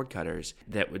like Cord Cutters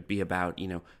that would be about,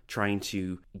 trying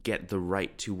to get the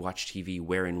right to watch TV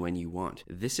where and when you want.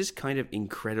 This is kind of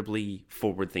incredibly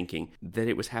forward thinking that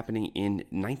it was happening in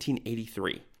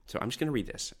 1983. So I'm just going to read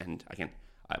this. And again,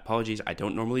 apologies, I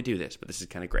don't normally do this, but this is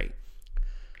kind of great.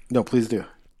 No, please do.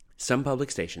 Some public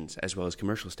stations, as well as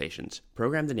commercial stations,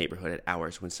 program the neighborhood at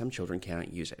hours when some children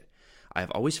cannot use it. I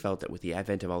have always felt that with the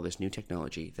advent of all this new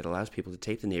technology that allows people to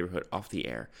take the neighborhood off the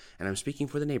air, and I'm speaking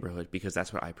for the neighborhood because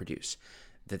that's what I produce,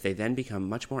 that they then become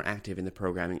much more active in the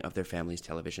programming of their family's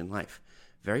television life.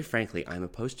 Very frankly, I am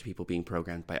opposed to people being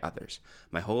programmed by others.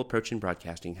 My whole approach in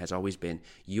broadcasting has always been,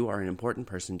 you are an important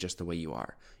person just the way you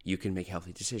are. You can make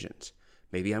healthy decisions.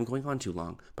 Maybe I'm going on too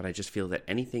long, but I just feel that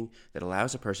anything that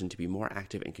allows a person to be more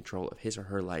active in control of his or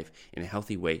her life in a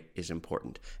healthy way is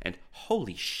important. And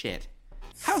holy shit,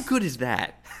 how good is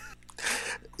that?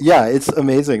 Yeah, it's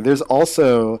amazing. There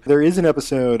is an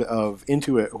episode of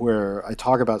Into It where I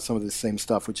talk about some of the same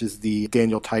stuff, which is the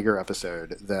Daniel Tiger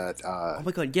episode that... Oh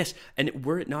my god, yes. And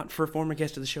were it not for former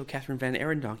guest of the show, Catherine Van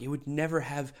Arendonk, it would never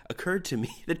have occurred to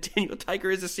me that Daniel Tiger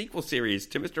is a sequel series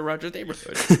to Mr. Rogers'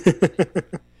 Neighborhood.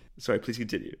 Sorry, please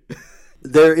continue.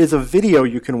 There is a video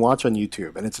you can watch on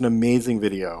YouTube, and it's an amazing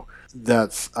video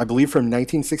that's, I believe, from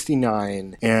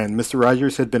 1969, and Mr.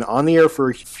 Rogers had been on the air for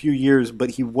a few years,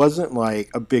 but he wasn't like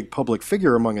a big public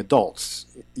figure among adults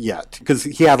yet, because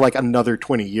he had like another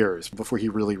 20 years before he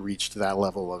really reached that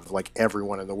level of like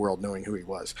everyone in the world knowing who he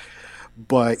was.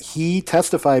 But he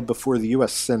testified before the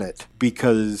U.S. Senate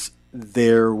because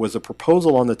there was a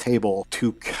proposal on the table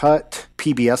to cut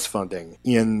PBS funding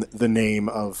in the name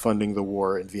of funding the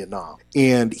war in Vietnam.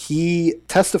 And he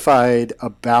testified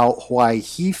about why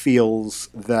he feels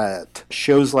that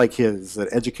shows like his, that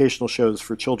educational shows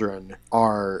for children,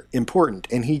 are important.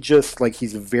 And he just, like,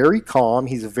 he's very calm.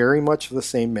 He's very much the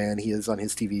same man he is on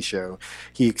his TV show.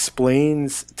 He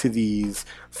explains to these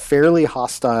fairly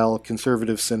hostile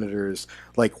conservative senators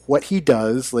like what he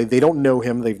does. Like, they don't know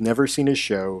him. They've never seen his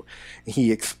show.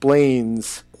 He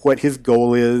explains what his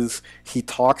goal is. He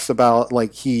talks about,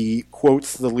 like, he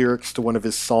quotes the lyrics to one of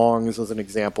his songs as an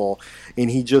example,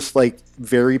 and he just, like,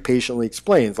 very patiently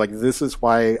explains, like, this is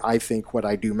why I think what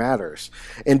I do matters.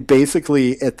 And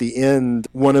basically, at the end,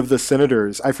 one of the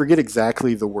senators, I forget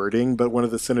exactly the wording, but one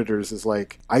of the senators is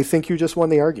like, I think you just won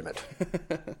the argument.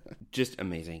 Just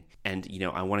amazing. And, you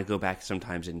know, I want to go back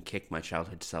sometimes and kick my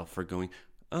childhood self for going,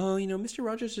 oh, you know, Mr.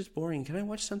 Rogers is boring. Can I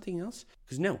watch something else?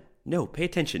 Because no, pay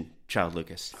attention, child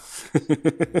Lucas.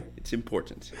 It's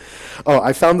important. Oh,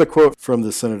 I found the quote from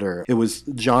the senator. It was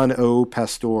John O.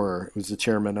 Pastor, who was the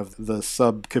chairman of the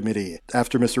subcommittee.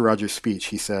 After Mr. Rogers' speech,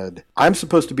 he said, I'm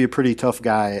supposed to be a pretty tough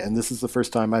guy, and this is the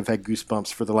first time I've had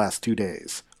goosebumps for the last 2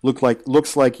 days.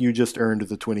 Looks like you just earned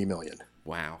the $20 million.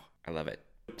 Wow, I love it.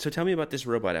 So tell me about this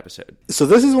robot episode. So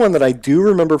this is one that I do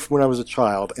remember from when I was a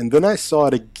child, and then I saw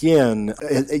it again.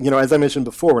 You know, as I mentioned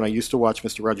before, when I used to watch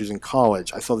Mr. Rogers in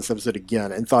college, I saw this episode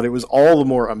again and thought it was all the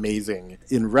more amazing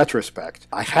in retrospect.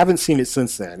 I haven't seen it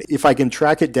since then. If I can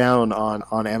track it down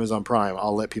on Amazon Prime,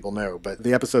 I'll let people know, but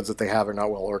the episodes that they have are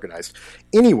not well organized.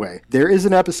 Anyway, there is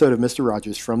an episode of Mr.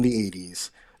 Rogers from the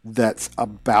 80s that's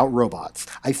about robots.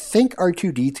 I think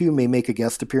R2-D2 may make a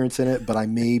guest appearance in it, but I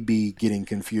may be getting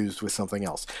confused with something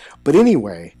else. But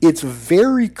anyway, it's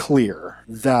very clear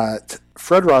that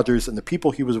Fred Rogers and the people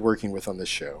he was working with on this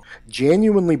show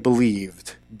genuinely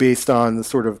believed, based on the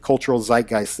sort of cultural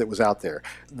zeitgeist that was out there,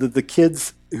 that the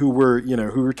kids who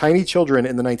were tiny children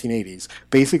in the 1980s,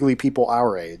 basically people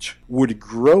our age, would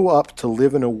grow up to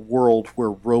live in a world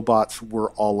where robots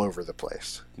were all over the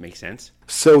place. Makes sense.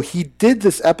 So he did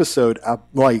this episode of,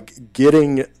 like,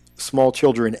 getting small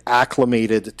children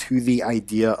acclimated to the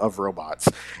idea of robots.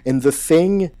 And the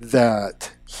thing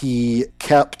that he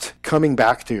kept coming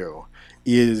back to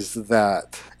is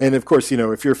that, and of course, you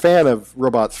know, if you're a fan of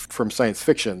robots from science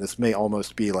fiction, this may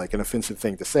almost be like an offensive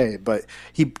thing to say, but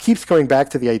he keeps coming back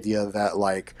to the idea that,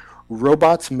 like,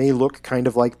 robots may look kind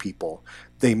of like people.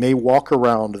 They may walk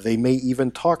around, they may even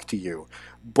talk to you,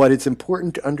 but it's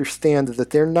important to understand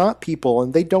that they're not people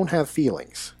and they don't have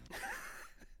feelings.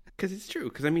 Because it's true.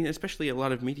 Because, I mean, especially a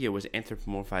lot of media was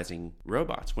anthropomorphizing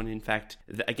robots, when in fact,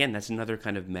 again, that's another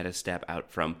kind of meta step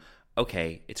out from,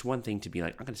 okay, it's one thing to be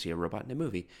like, I'm going to see a robot in a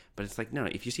movie, but it's like, no,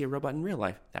 if you see a robot in real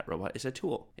life, that robot is a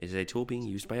tool. It is a tool being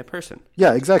used by a person.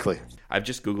 Yeah, exactly. I've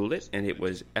just Googled it, and it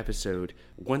was episode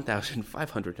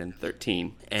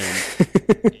 1513,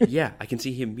 and yeah, I can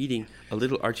see him meeting a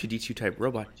little R2-D2 type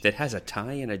robot that has a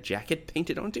tie and a jacket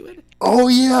painted onto it. Oh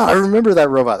yeah, I remember that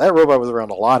robot. That robot was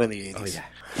around a lot in the 80s. Oh yeah.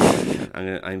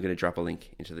 I'm gonna drop a link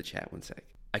into the chat, one sec.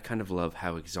 I kind of love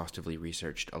how exhaustively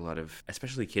researched a lot of,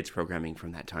 especially kids programming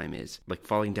from that time is. Like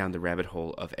falling down the rabbit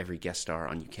hole of every guest star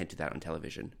on You Can't Do That on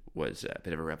Television was a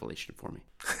bit of a revelation for me.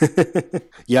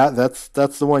 Yeah, that's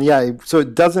the one. Yeah, so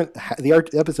it doesn't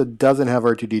episode doesn't have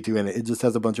R2D2 in it. It just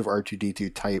has a bunch of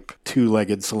R2D2 type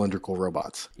two-legged cylindrical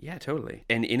robots. Yeah, totally.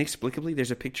 And inexplicably,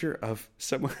 there's a picture of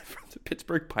someone from the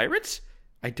Pittsburgh Pirates.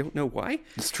 I don't know why.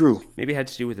 It's true. Maybe it had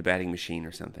to do with the batting machine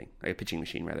or something. Like a pitching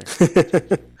machine,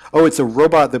 rather. Oh, it's a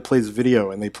robot that plays video,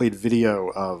 and they played video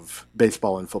of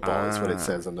baseball and football, is what it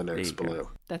says in the notes below.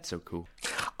 Go. That's so cool.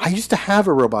 I used to have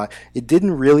a robot. It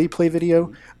didn't really play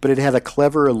video, but it had a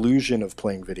clever illusion of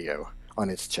playing video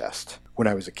on its chest when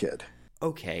I was a kid.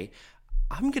 Okay.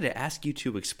 I'm going to ask you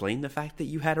to explain the fact that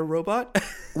you had a robot.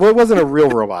 Well, it wasn't a real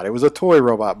robot. It was a toy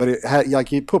robot, but it had,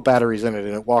 like, you put batteries in it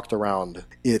and it walked around.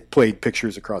 It played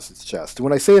pictures across its chest.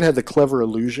 When I say it had the clever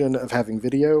illusion of having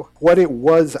video, what it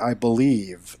was, I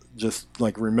believe, just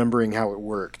like remembering how it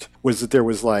worked, was that there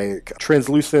was like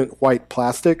translucent white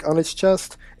plastic on its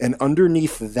chest, and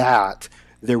underneath that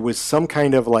there was some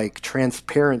kind of like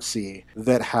transparency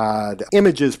that had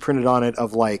images printed on it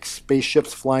of like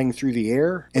spaceships flying through the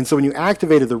air. And so when you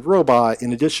activated the robot,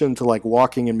 in addition to like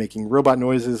walking and making robot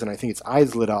noises, and I think its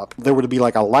eyes lit up, there would be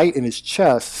like a light in its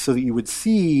chest so that you would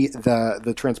see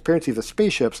the transparency of the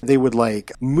spaceships. They would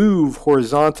like move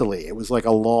horizontally. It was like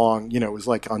a long, it was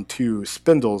like on two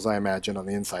spindles, I imagine, on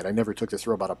the inside. I never took this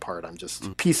robot apart. I'm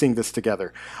just piecing this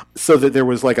together. So that there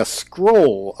was like a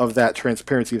scroll of that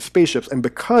transparency of spaceships, and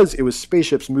because it was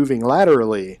spaceships moving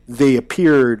laterally, they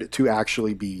appeared to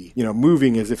actually be,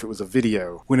 moving as if it was a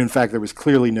video, when in fact there was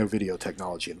clearly no video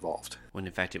technology involved. When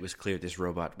in fact it was clear this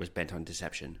robot was bent on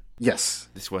deception. Yes.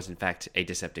 This was in fact a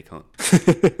Decepticon.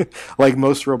 Like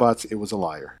most robots, it was a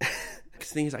liar. The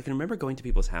thing is, I can remember going to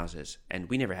people's houses, and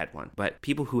we never had one, but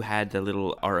people who had the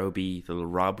little ROB, the little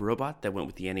Rob robot that went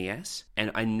with the NES,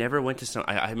 and I never went to some,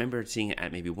 I remember seeing it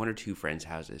at maybe one or two friends'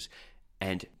 houses,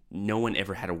 and no one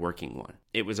ever had a working one.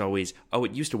 It was always,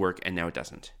 it used to work and now it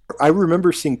doesn't. I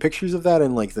remember seeing pictures of that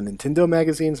in like the Nintendo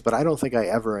magazines, but I don't think I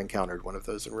ever encountered one of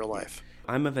those in real life.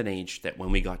 I'm of an age that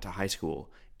when we got to high school,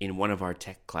 in one of our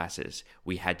tech classes,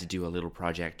 we had to do a little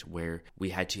project where we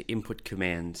had to input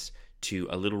commands to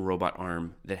a little robot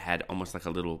arm that had almost like a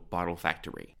little bottle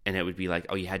factory. And it would be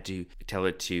like, you had to tell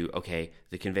it to, okay,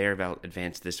 the conveyor belt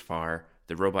advanced this far,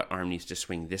 the robot arm needs to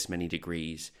swing this many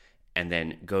degrees, and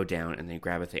then go down and then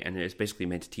grab a thing. And it's basically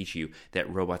meant to teach you that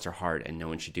robots are hard and no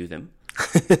one should do them.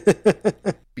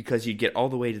 Because you get all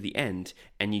the way to the end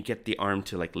and you get the arm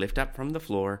to like lift up from the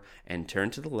floor and turn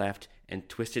to the left and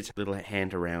twist its little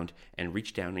hand around and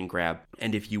reach down and grab.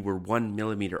 And if you were 1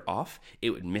 millimeter off,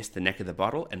 it would miss the neck of the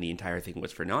bottle and the entire thing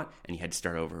was for naught, and you had to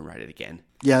start over and write it again.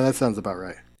 Yeah, that sounds about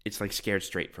right. It's like Scared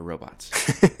Straight for robots.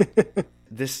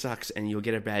 This sucks, and you'll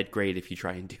get a bad grade if you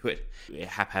try and do it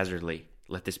haphazardly.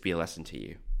 Let this be a lesson to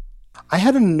you. I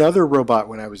had another robot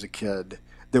when I was a kid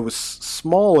that was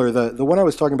smaller. The one I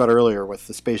was talking about earlier with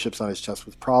the spaceships on his chest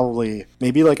was probably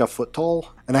maybe like a foot tall.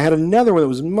 And I had another one that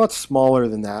was much smaller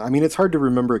than that. I mean, it's hard to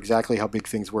remember exactly how big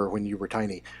things were when you were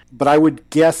tiny. But I would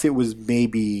guess it was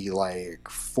maybe like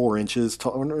 4 inches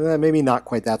tall. Maybe not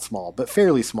quite that small, but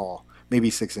fairly small. Maybe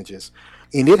 6 inches.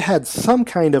 And it had some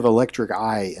kind of electric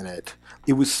eye in it.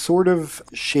 It was sort of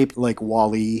shaped like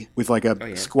Wall-E, with like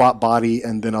a squat body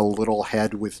and then a little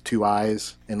head with 2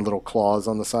 eyes and little claws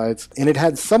on the sides. And it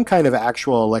had some kind of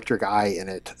actual electric eye in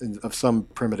it of some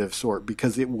primitive sort,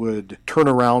 because it would turn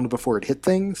around before it hit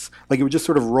things. Like it would just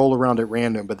sort of roll around at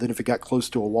random, but then if it got close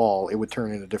to a wall, it would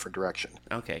turn in a different direction.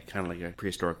 Okay, kind of like a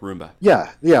prehistoric Roomba.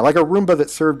 Yeah, like a Roomba that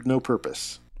served no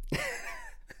purpose.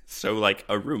 So like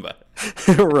a Roomba.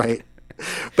 Right.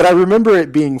 But I remember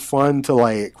it being fun to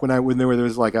like when there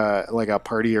was like a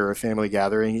party or a family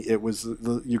gathering. It was,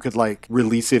 you could like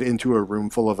release it into a room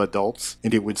full of adults,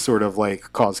 and it would sort of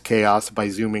like cause chaos by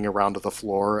zooming around to the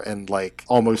floor and like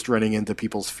almost running into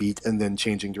people's feet and then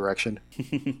changing direction.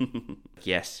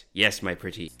 Yes, my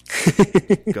pretty.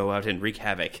 Go out and wreak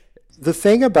havoc. The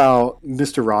thing about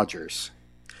Mr. Rogers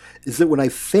is that when I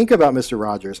think about Mr.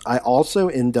 Rogers, I also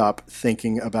end up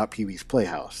thinking about Pee-wee's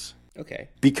Playhouse. Okay.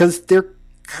 Because they're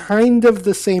kind of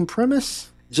the same premise,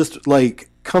 just like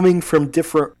coming from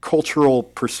different cultural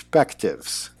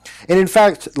perspectives. And in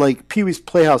fact, like Pee-wee's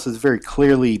Playhouse is very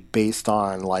clearly based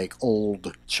on like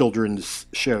old children's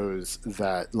shows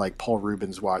that like Paul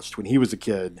Reubens watched when he was a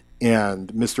kid.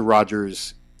 And Mr.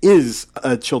 Rogers is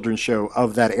a children's show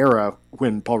of that era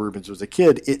when Paul Reubens was a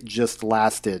kid. It just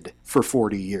lasted for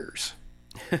 40 years.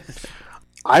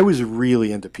 I was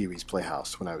really into Pee-wee's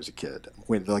Playhouse when I was a kid,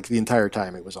 when like the entire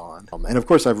time it was on. And of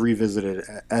course I've revisited it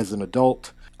as an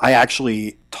adult. I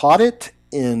actually taught it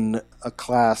in a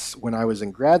class when I was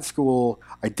in grad school.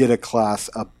 I did a class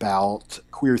about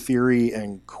queer theory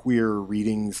and queer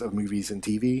readings of movies and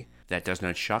TV. That does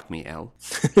not shock me, Elle,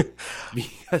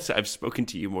 because I've spoken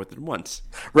to you more than once.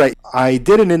 Right. I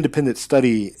did an independent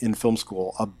study in film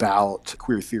school about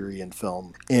queer theory in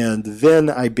film. And then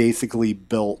I basically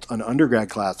built an undergrad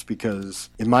class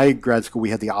because in my grad school, we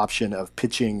had the option of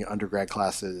pitching undergrad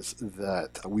classes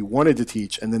that we wanted to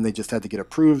teach. And then they just had to get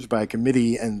approved by a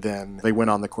committee. And then they went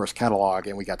on the course catalog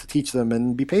and we got to teach them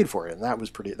and be paid for it. And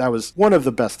that was one of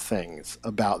the best things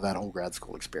about that whole grad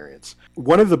school experience.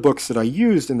 One of the books that I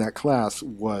used in that class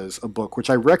was a book which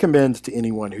I recommend to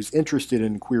anyone who's interested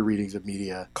in queer readings of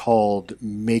media called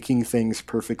Making Things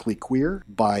Perfectly Queer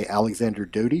by Alexander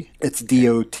Doty. It's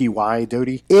D-O-T-Y,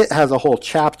 Doty. It has a whole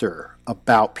chapter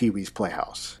about Pee-wee's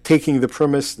Playhouse, taking the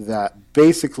premise that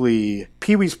basically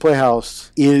Pee-wee's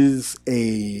Playhouse is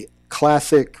a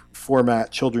classic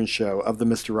format children's show of the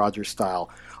Mr. Rogers style,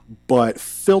 but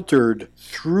filtered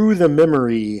through the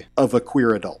memory of a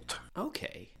queer adult.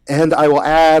 Okay. And I will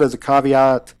add as a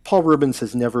caveat, Paul Rubens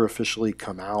has never officially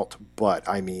come out, but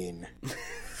I mean,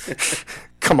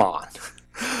 come on.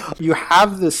 You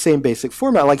have the same basic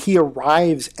format. Like, he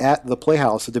arrives at the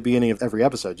Playhouse at the beginning of every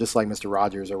episode, just like Mr.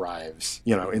 Rogers arrives,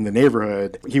 in the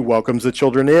neighborhood. He welcomes the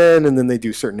children in, and then they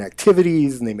do certain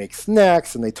activities, and they make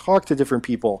snacks, and they talk to different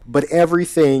people. But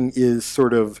everything is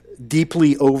sort of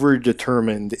deeply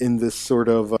overdetermined in this sort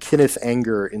of Kenneth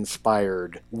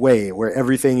Anger-inspired way, where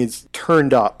everything is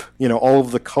turned up. All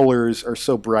of the colors are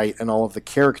so bright, and all of the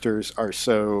characters are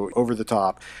so over the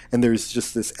top, and there's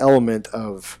just this element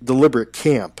of deliberate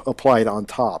camp applied on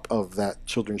top of that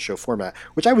children's show format,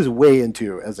 which I was way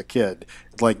into as a kid,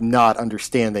 like not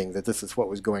understanding that this is what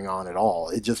was going on at all.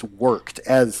 It just worked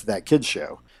as that kid's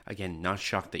show. Again, not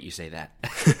shocked that you say that,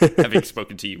 having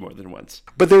spoken to you more than once.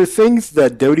 But there are things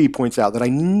that Doty points out that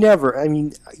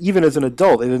even as an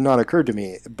adult, it had not occurred to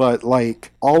me. But,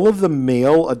 like, all of the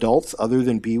male adults other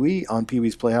than Pee-wee on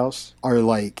Pee-wee's Playhouse are,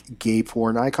 like, gay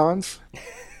porn icons.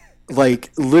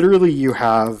 Like, literally you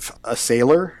have a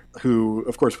sailor, who,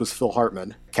 of course, was Phil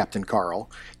Hartman, Captain Carl.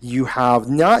 You have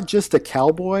not just a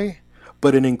cowboy,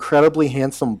 but an incredibly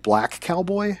handsome black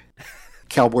cowboy,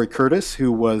 Cowboy Curtis, who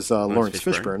was Lawrence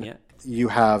Fishburne. Yeah. You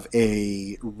have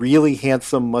a really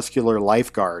handsome, muscular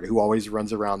lifeguard who always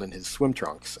runs around in his swim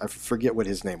trunks. I forget what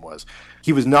his name was.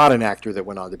 He was not an actor that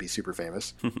went on to be super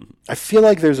famous. I feel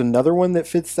like there's another one that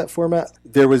fits that format.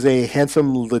 There was a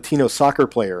handsome Latino soccer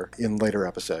player in later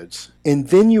episodes. And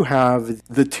then you have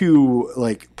the two,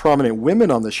 like, prominent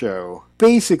women on the show,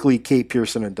 basically Kate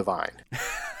Pearson and Divine.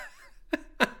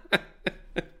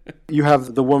 You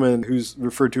have the woman who's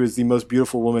referred to as the most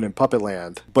beautiful woman in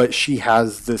Puppetland, but she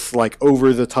has this, like,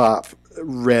 over-the-top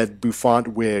red bouffant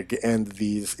wig and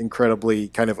these incredibly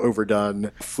kind of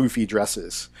overdone floofy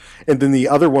dresses. And then the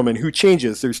other woman who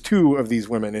changes, there's two of these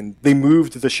women, and they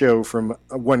moved the show from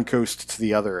one coast to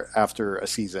the other after a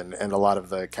season, and a lot of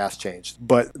the cast changed.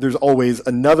 But there's always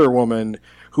another woman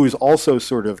who is also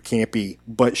sort of campy,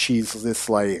 but she's this,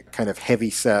 like, kind of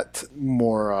heavy-set,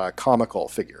 more comical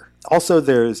figure. Also,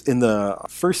 in the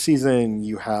first season,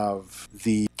 you have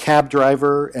the cab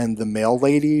driver and the mail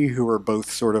lady who are both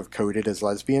sort of coded as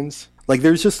lesbians. Like,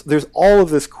 there's all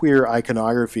of this queer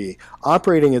iconography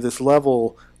operating at this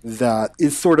level that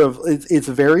is sort of, it's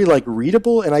very, like,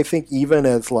 readable, and I think even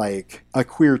as, like, a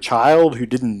queer child who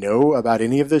didn't know about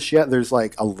any of this yet, there's,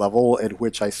 like, a level at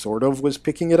which I sort of was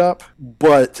picking it up,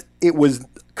 but it was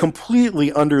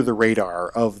completely under the radar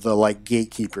of the, like,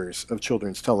 gatekeepers of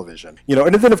children's television.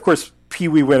 And then, of course,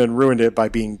 Pee-wee went and ruined it by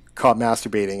being caught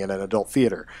masturbating in an adult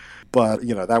theater. But,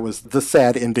 that was the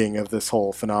sad ending of this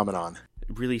whole phenomenon.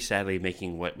 Really sadly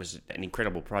making what was an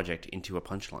incredible project into a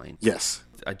punchline. Yes.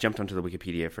 I jumped onto the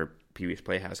Wikipedia for Pee-wee's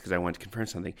Playhouse because I wanted to confirm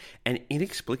something. And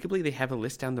inexplicably, they have a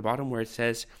list down the bottom where it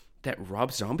says that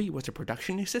Rob Zombie was a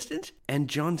production assistant and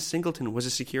John Singleton was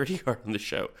a security guard on the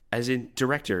show, as in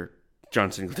director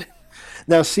John Singleton.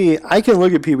 Now, see, I can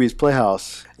look at Pee-wee's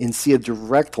Playhouse and see a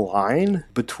direct line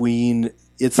between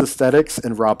its aesthetics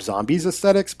and Rob Zombie's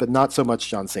aesthetics, but not so much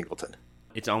John Singleton.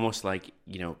 It's almost like,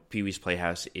 Pee-wee's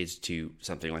Playhouse is to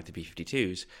something like the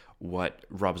B-52s what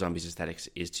Rob Zombie's aesthetics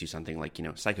is to something like,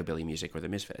 psychobilly music or the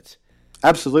Misfits.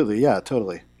 Absolutely, yeah,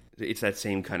 totally. It's that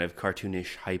same kind of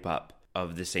cartoonish hype up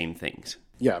of the same things.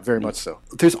 Yeah, very much so.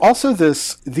 There's also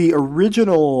the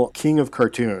original King of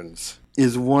Cartoons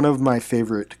is one of my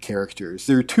favorite characters.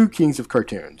 There are two Kings of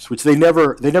Cartoons, which they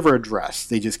never address.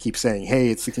 They just keep saying, hey,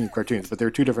 it's the King of Cartoons, but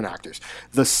they're two different actors.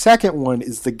 The second one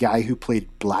is the guy who played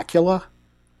Blackula.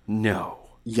 No.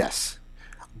 Yes.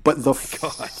 But the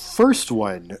first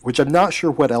one, which I'm not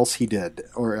sure what else he did,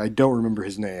 or I don't remember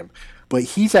his name, but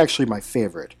he's actually my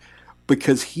favorite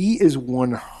because he is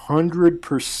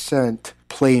 100%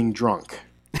 playing drunk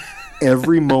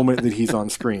every moment that he's on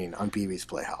screen on Pee-wee's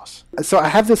Playhouse. So I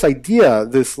have this idea,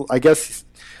 I guess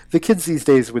the kids these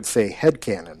days would say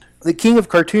headcanon. The king of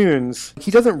cartoons, he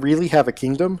doesn't really have a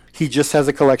kingdom. He just has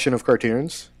a collection of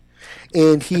cartoons.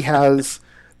 And he has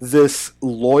this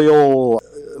loyal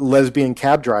lesbian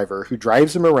cab driver who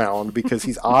drives him around because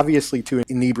he's obviously too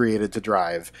inebriated to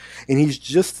drive. And he's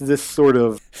just this sort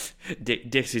of...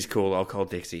 Dixie's cool. I'll call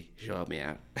Dixie. She'll help me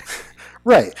out.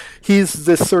 Right. He's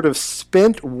this sort of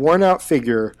spent, worn-out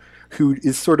figure who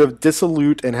is sort of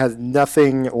dissolute and has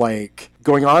nothing like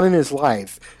going on in his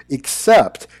life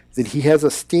except that he has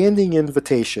a standing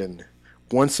invitation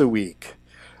once a week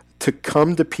to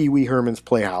come to Pee Wee Herman's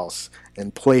Playhouse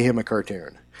and play him a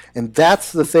cartoon. And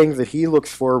that's the thing that he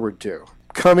looks forward to.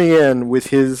 Coming in with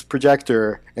his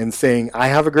projector and saying, I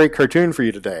have a great cartoon for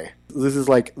you today. This is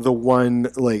like the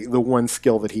one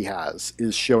skill that he has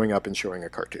is showing up and showing a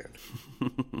cartoon.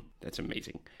 That's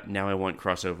amazing. Now I want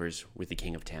crossovers with the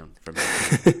King of Town.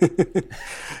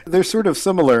 They're sort of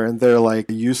similar in their like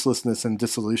uselessness and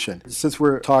dissolution. Since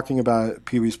we're talking about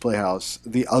Pee-wee's Playhouse,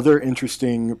 the other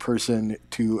interesting person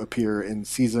to appear in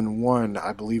season 1,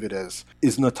 I believe it is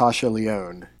Natasha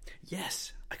Lyonne.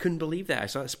 Yes, I couldn't believe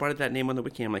that. I spotted that name on the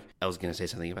wiki. I'm like, Elle's going to say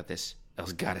something about this.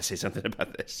 Elle's got to say something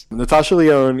about this. Natasha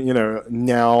Lyonne,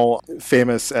 now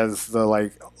famous as the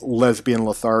like lesbian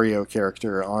Lothario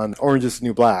character on Orange is the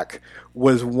New Black,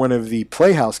 was one of the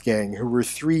Playhouse gang who were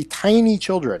 3 tiny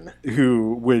children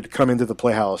who would come into the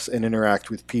Playhouse and interact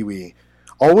with Pee-wee,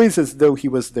 always as though he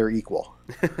was their equal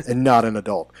and not an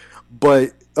adult.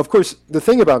 But, of course, the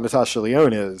thing about Natasha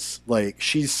Lyonne is, like,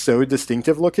 she's so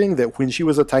distinctive looking that when she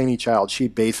was a tiny child, she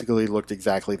basically looked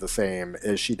exactly the same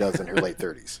as she does in her late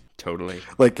 30s. Totally.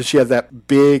 Like, 'cause she has that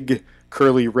big,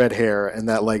 curly red hair and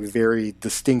that, like, very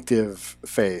distinctive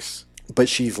face. But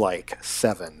she's, like,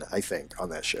 7, I think, on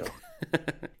that show.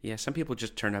 Yeah, some people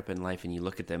just turn up in life and you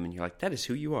look at them and you're like, that is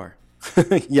who you are.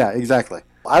 Yeah, exactly.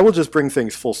 I will just bring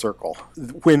things full circle.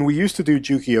 When we used to do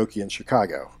Jukioki in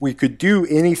Chicago, we could do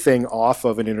anything off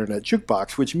of an internet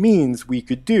jukebox, which means we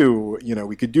could do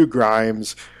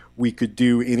Grimes, we could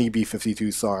do any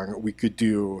B-52 song, we could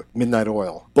do Midnight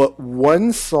Oil. But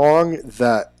one song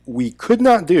that we could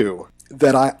not do,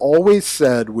 that I always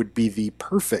said would be the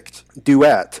perfect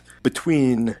duet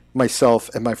between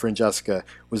myself and my friend Jessica,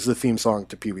 was the theme song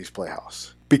to Pee-wee's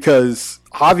Playhouse. Because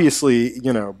obviously,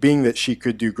 being that she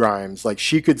could do Grimes, like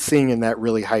she could sing in that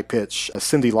really high pitch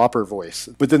Cyndi Lauper voice.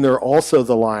 But then there are also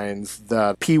the lines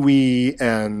that Pee-wee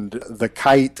and the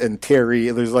Kite and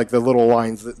Terry, there's like the little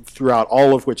lines throughout,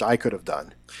 all of which I could have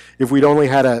done. If we'd only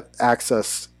had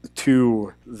access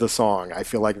to the song, I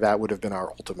feel like that would have been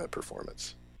our ultimate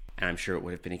performance. And I'm sure it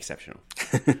would have been exceptional.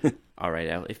 All right,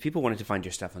 Elle, if people wanted to find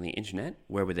your stuff on the internet,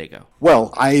 where would they go?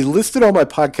 Well, I listed all my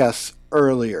podcasts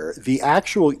earlier. The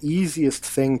actual easiest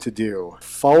thing to do,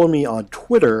 follow me on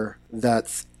Twitter.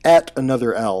 That's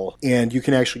 @AnotherElle. And you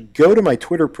can actually go to my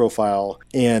Twitter profile,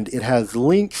 and it has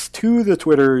links to the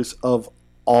Twitters of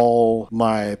all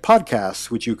my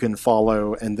podcasts, which you can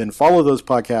follow, and then follow those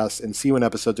podcasts and see when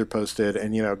episodes are posted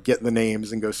and, get the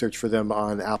names and go search for them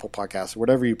on Apple Podcasts or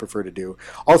whatever you prefer to do.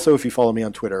 Also, if you follow me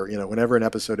on Twitter, whenever an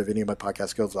episode of any of my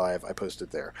podcasts goes live, I post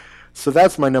it there. So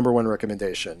that's my number one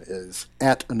recommendation is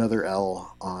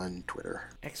 @AnotherElle on Twitter.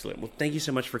 Excellent. Well, thank you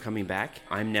so much for coming back.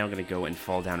 I'm now going to go and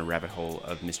fall down a rabbit hole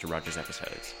of Mr. Rogers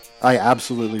episodes. I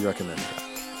absolutely recommend that.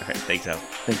 All right. Thanks, Elle.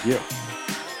 Thank you.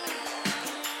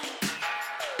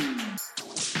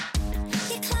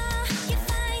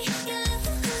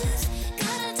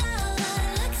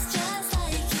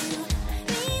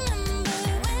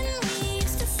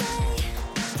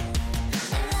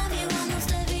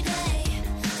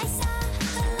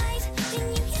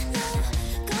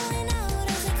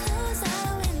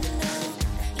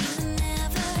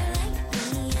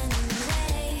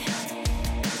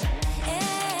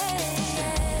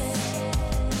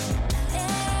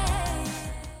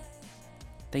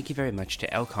 Thank you very much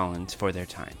to Elle Collins for their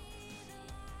time.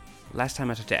 Last time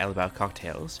I talked to Elle about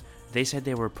cocktails, they said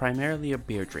they were primarily a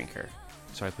beer drinker,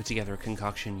 so I put together a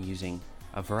concoction using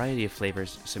a variety of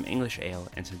flavors, some English ale,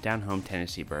 and some down-home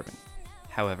Tennessee bourbon.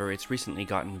 However, it's recently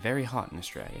gotten very hot in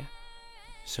Australia,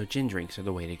 so gin drinks are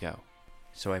the way to go.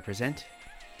 So I present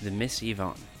the Miss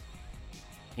Yvonne.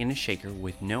 In a shaker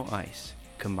with no ice,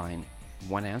 combine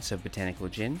 1 ounce of botanical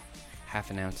gin,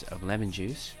 half an ounce of lemon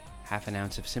juice, half an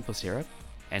ounce of simple syrup,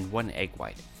 and 1 egg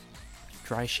white.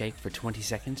 Dry shake for 20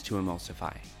 seconds to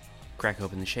emulsify. Crack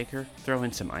open the shaker, throw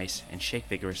in some ice, and shake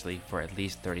vigorously for at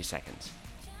least 30 seconds.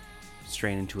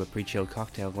 Strain into a pre-chilled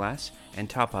cocktail glass and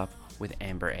top up with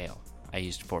amber ale. I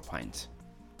used 4 pints.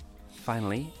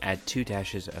 Finally, add 2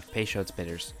 dashes of Peychaud's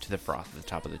bitters to the froth at the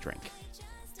top of the drink.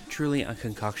 Truly a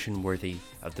concoction worthy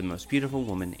of the most beautiful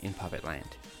woman in Puppet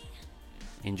Land.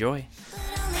 Enjoy!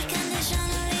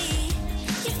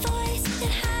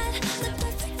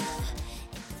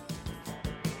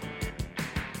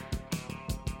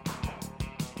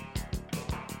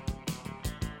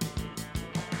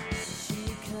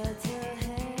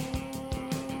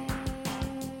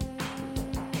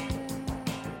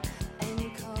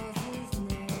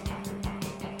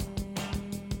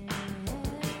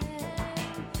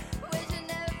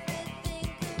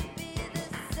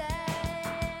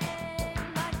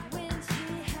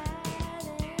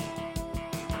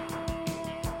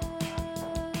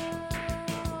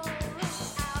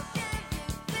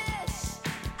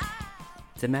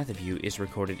 The Math of You is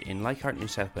recorded in Leichhardt, New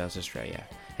South Wales, Australia,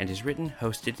 and is written,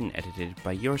 hosted, and edited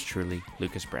by yours truly,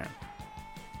 Lucas Brown.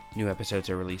 New episodes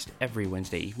are released every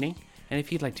Wednesday evening, and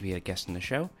if you'd like to be a guest on the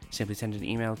show, simply send an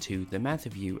email to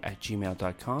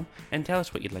themathofyou@gmail.com and tell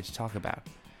us what you'd like to talk about.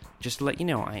 Just to let you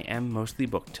know, I am mostly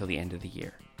booked till the end of the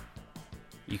year.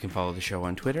 You can follow the show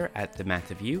on Twitter at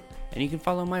themathofyou, and you can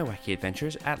follow my wacky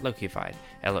adventures at Lokified,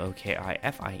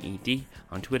 Lokified,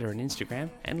 on Twitter and Instagram,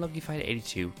 and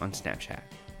Lokified82 on Snapchat.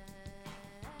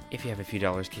 If you have a few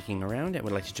dollars kicking around and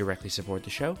would like to directly support the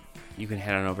show, you can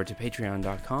head on over to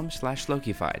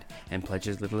patreon.com/Lokified and pledge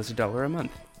as little as $1 a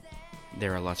month.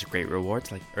 There are lots of great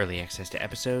rewards like early access to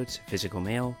episodes, physical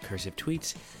mail, cursive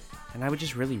tweets, and I would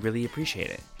just really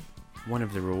appreciate it. One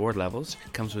of the reward levels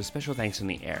comes with special thanks on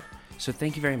the air, so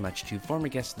thank you very much to former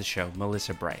guest of the show,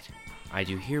 Melissa Bright. I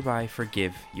do hereby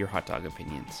forgive your hot dog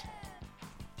opinions.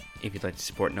 If you'd like to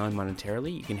support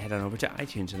non-monetarily, you can head on over to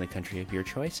iTunes in the country of your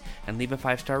choice and leave a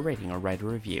 5-star rating or write a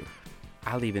review.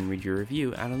 I'll even read your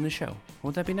review out on the show.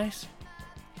 Won't that be nice?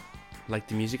 Like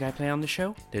the music I play on the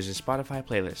show? There's a Spotify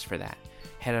playlist for that.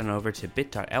 Head on over to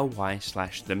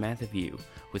bit.ly/themathofyou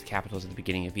with capitals at the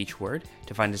beginning of each word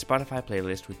to find a Spotify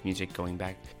playlist with music going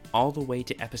back all the way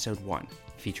to episode 1,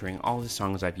 featuring all the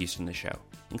songs I've used in the show,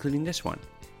 including this one.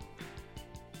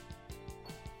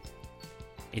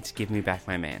 It's Give Me Back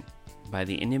My Man by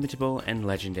the inimitable and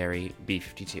legendary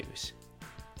B-52s.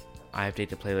 I update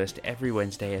the playlist every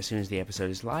Wednesday as soon as the episode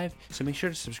is live, so make sure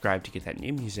to subscribe to get that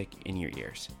new music in your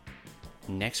ears.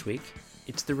 Next week,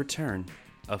 it's the return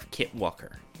of Kit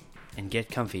Walker. And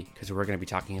get comfy, because we're going to be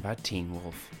talking about Teen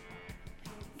Wolf.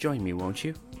 Join me, won't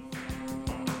you?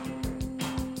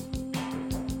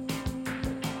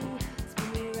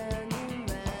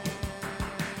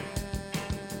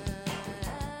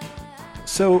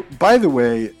 So, by the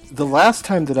way, the last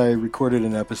time that I recorded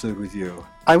an episode with you,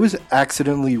 I was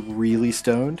accidentally really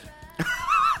stoned.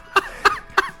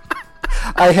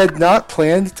 I had not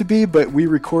planned to be, but we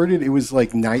recorded, it was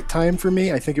like nighttime for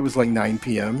me. I think it was like 9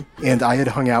 p.m. And I had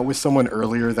hung out with someone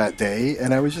earlier that day,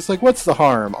 and I was just like, what's the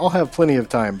harm? I'll have plenty of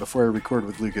time before I record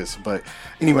with Lucas. But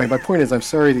anyway, my point is, I'm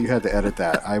sorry that you had to edit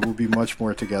that. I will be much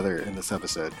more together in this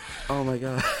episode. Oh my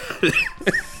god.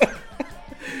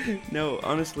 No,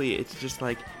 honestly, it's just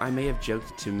like, I may have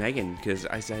joked to Megan, because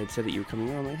I had said that you were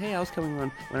coming on. I'm like, hey, I was coming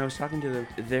on. When I was talking to them,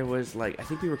 there was like, I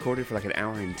think we recorded for like an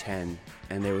hour and 10,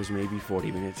 and there was maybe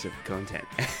 40 minutes of content.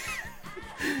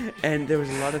 And there was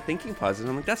a lot of thinking pauses, and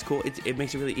I'm like, that's cool. It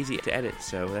makes it really easy to edit,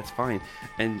 so that's fine.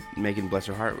 And Megan, bless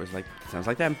her heart, was like, sounds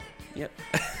like them. Yep.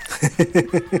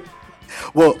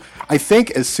 Well, I think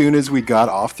as soon as we got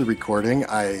off the recording,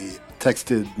 I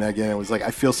texted Megan and was like, I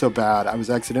feel so bad. I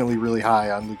was accidentally really high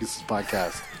on Lucas's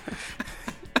podcast.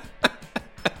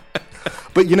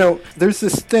 But, you know, there's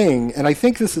this thing, and I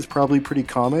think this is probably pretty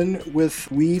common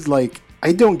with weed. Like,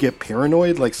 I don't get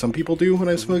paranoid like some people do when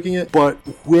I'm smoking it, but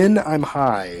when I'm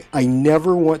high, I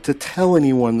never want to tell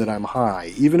anyone that I'm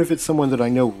high. Even if it's someone that I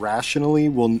know rationally,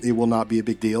 it will not be a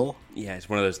big deal. Yeah, it's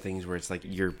one of those things where it's like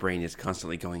your brain is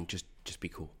constantly going, just be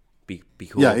cool. Be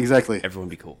cool. Yeah, exactly. Everyone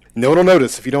be cool. No one will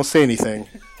notice if you don't say anything.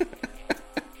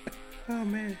 Oh,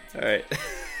 man. All right.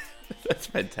 That's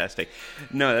fantastic.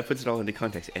 No, that puts it all into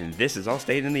context. And this is all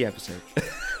staying in the episode.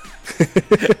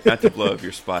 Not to blow up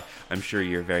your spot. I'm sure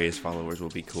your various followers will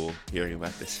be cool hearing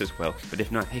about this as well. But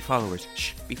if not, hey, followers,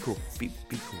 shh, be cool. Be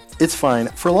cool. It's fine.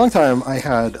 For a long time, I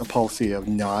had a policy of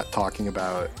not talking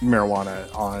about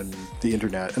marijuana on the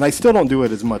internet. And I still don't do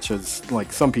it as much as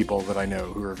like some people that I know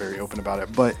who are very open about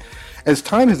it. But as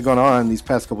time has gone on these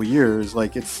past couple years,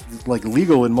 like it's like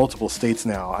legal in multiple states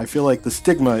now. I feel like the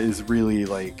stigma is really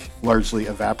like largely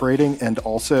evaporating. And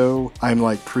also I'm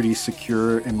like pretty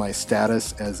secure in my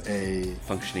status as a a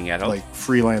functioning adult, like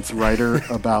freelance writer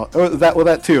about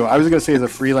that too. I was going to say as a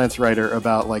freelance writer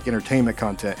about like entertainment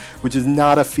content, which is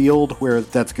not a field where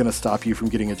that's going to stop you from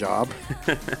getting a job.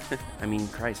 I mean,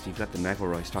 Christ, you've got the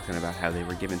McElroys talking about how they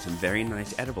were given some very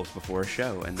nice edibles before a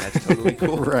show, and that's totally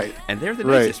cool. Right. And they're the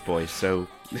nicest boys, so...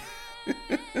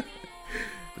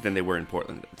 But then they were in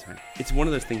Portland at the time. It's one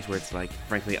of those things where it's like,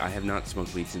 frankly, I have not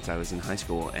smoked weed since I was in high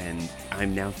school, and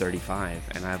I'm now 35,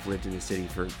 and I've lived in the city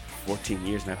for 14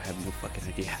 years, and I have no fucking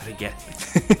idea how to get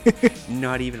it.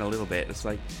 Not even a little bit. It's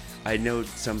like, I know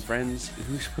some friends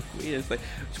who smoke weed.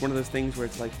 It's one of those things where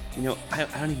it's like, you know, I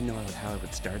don't even know how I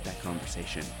would start that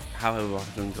conversation. How I would walk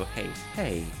up and go,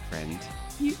 hey, friend,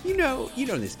 you know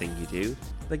this thing you do.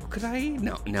 Like, could I?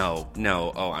 No.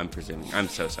 Oh, I'm presuming. I'm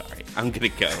so sorry. I'm gonna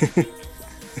go.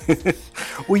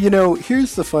 Well, you know,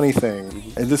 here's the funny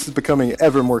thing, and this is becoming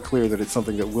ever more clear that it's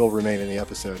something that will remain in the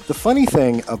episode. The funny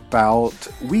thing about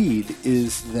weed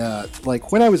is that,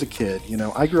 like, when I was a kid, you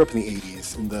know, I grew up in the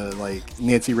 80s, in the, like,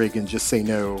 Nancy Reagan just say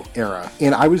no era,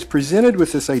 and I was presented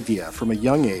with this idea from a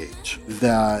young age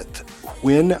that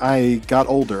when I got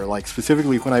older, like,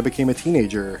 specifically when I became a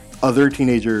teenager, other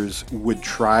teenagers would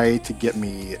try to get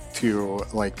me to,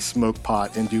 like, smoke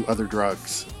pot and do other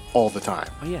drugs all the time.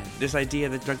 Oh yeah, this idea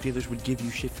that drug dealers would give you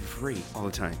shit for free all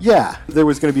the time. Yeah, there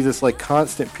was going to be this like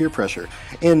constant peer pressure.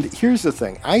 And here's the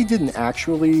thing, I didn't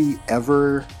actually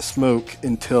ever smoke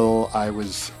until I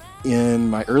was in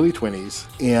my early 20s,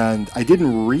 and I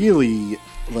didn't really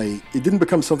it didn't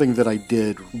become something that I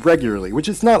did regularly, which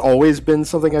it's not always been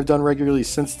something I've done regularly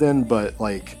since then, but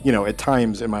like, you know, at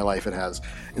times in my life it has.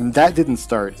 And that didn't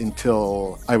start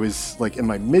until I was like in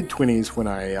my mid-20s when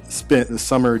I spent the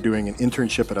summer doing an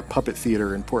internship at a puppet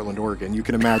theater in Portland, Oregon. You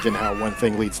can imagine how one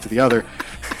thing leads to the other.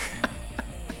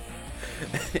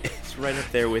 It's right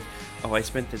up there with, oh, I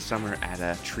spent this summer at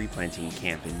a tree planting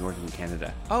camp in northern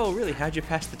Canada. Oh, really? How'd you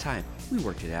pass the time? We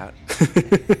worked it out.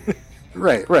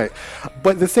 Right.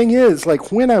 But the thing is,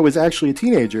 like, when I was actually a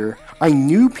teenager, I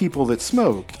knew people that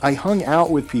smoked. I hung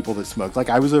out with people that smoked. Like,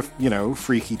 I was a, you know,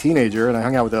 freaky teenager, and I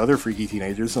hung out with the other freaky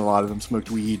teenagers, and a lot of them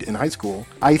smoked weed in high school.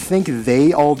 I think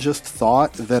they all just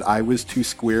thought that I was too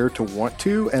square to want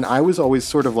to, and I was always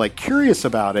sort of, like, curious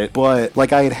about it, but,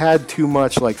 like, I had too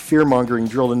much, like, fear-mongering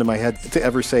drilled into my head to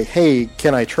ever say, hey,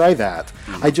 can I try that?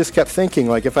 I just kept thinking,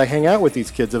 like, if I hang out with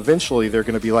these kids, eventually they're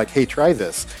going to be like, hey, try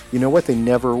this. You know what? They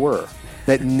never were.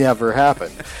 That never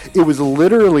happened. It was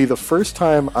literally the first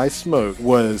time I smoked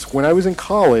was when I was in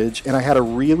college, and I had a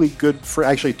really good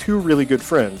actually two really good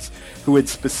friends who had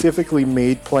specifically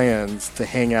made plans to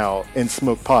hang out and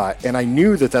smoke pot, and I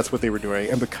knew that that's what they were doing,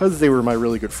 and because they were my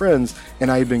really good friends, and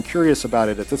I had been curious about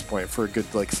it at this point for a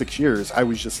good like 6 years, I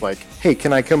was just like, hey,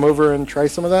 can I come over and try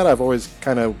some of that? I've always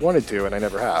kind of wanted to, and I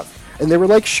never have. And they were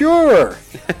like, sure.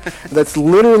 That's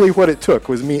literally what it took,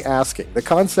 was me asking. The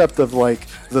concept of like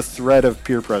the threat of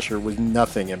peer pressure was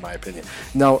nothing in my opinion.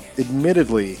 Now,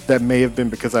 admittedly, that may have been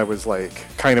because I was like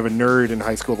kind of a nerd in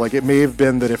high school. Like it may have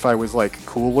been that if I was like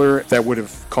cooler, that would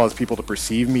have caused people to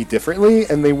perceive me differently,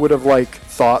 and they would have like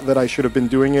thought that I should have been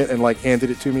doing it and like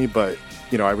handed it to me, but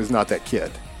you know, I was not that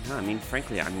kid. No, I mean,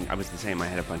 frankly, I was the same. I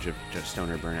had a bunch of just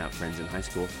stoner burnout friends in high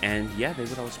school, and yeah, they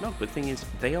would all smoke. But the thing is,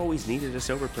 they always needed a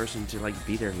sober person to like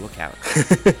be their lookout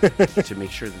to make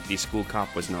sure that the school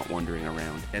cop was not wandering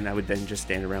around. And I would then just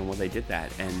stand around while they did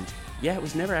that. And yeah, it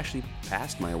was never actually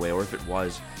passed my way, or if it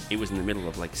was in the middle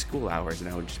of like school hours, and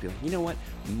I would just be like, you know what,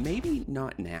 maybe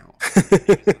not now.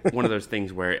 One of those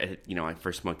things where, you know, I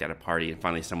first smoked at a party, and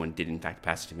finally someone did in fact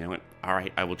pass it to me. I went, all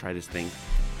right, I will try this thing.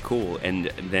 Cool. And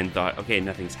then thought, okay,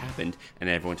 nothing's happened, and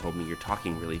everyone told me you're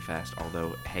talking really fast, although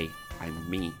hey, I'm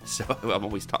me, so I'm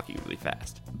always talking really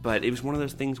fast. But it was one of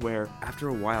those things where after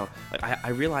a while, like, I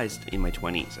realized in my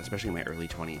 20s, especially in my early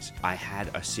 20s, I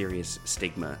had a serious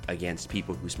stigma against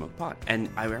people who smoke pot. And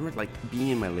I remember like being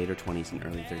in my later 20s and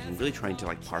early 30s and really trying to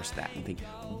like parse that and think,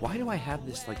 why do I have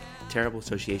this like terrible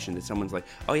association that someone's like,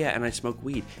 oh yeah, and I smoke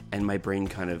weed, and my brain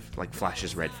kind of like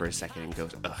flashes red for a second and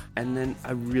goes, ugh. And then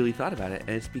I really thought about it,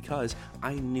 and it's because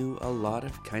I knew a lot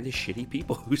of kind of shitty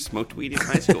people who smoked weed in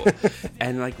high school.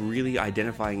 And like really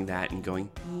identifying that and going,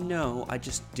 no, I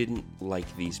just didn't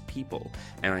like these people,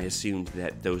 and I assumed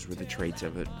that those were the traits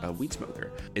of a weed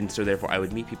smoker. And so therefore I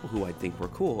would meet people who I think were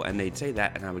cool, and they'd say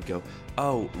that, and I would go,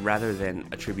 oh, rather than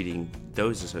attributing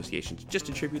those associations, just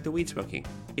attribute the weed smoking.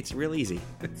 It's real easy.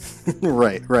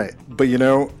 Right. But you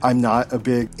know, I'm not a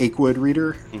big Achewood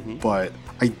reader, but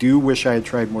I do wish I had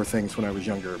tried more things when I was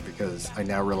younger, because I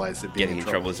now realize that being getting in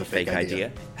trouble is a fake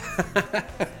idea.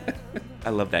 I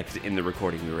love that, because in the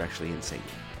recording we were actually in sync.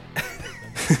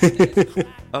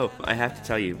 Oh, I have to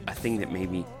tell you, a thing that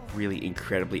made me really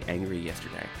incredibly angry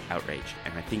yesterday. outrage,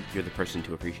 and I think you're the person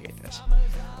to appreciate this.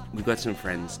 We've got some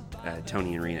friends,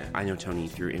 Tony and Rena. I know Tony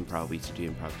through improv. We used to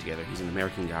do improv together. He's an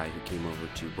American guy who came over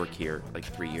to work here like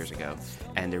 3 years ago,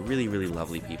 and they're really, really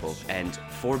lovely people. And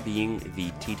for being the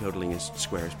teetotalingest,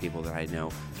 squarest people that I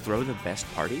know, throw the best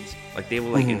parties. Like, they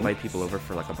will like invite people over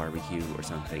for like a barbecue or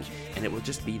something, and it will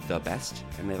just be the best.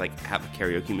 And they like have a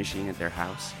karaoke machine at their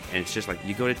house, and it's just like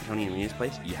you go to Tony and Rena's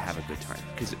place, you have a good time.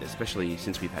 Because especially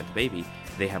since we've had the baby,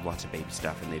 they have lots of baby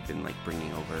stuff, and they've been like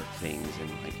bringing over things, and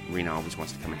like Rena always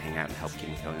wants to come and hang out and help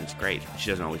Kimiko, and it's great. She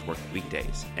doesn't always work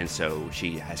weekdays, and so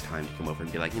she has time to come over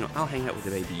and be like, I'll hang out with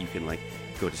the baby, you can like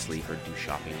go to sleep or do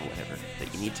shopping or whatever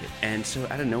that you need to. And so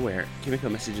out of nowhere, Kimiko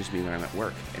messages me when I'm at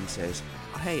work and says,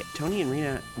 oh, hey, Tony and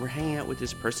Rena were hanging out with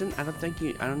this person, I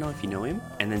don't know if you know him,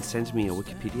 and then sends me a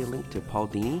Wikipedia link to Paul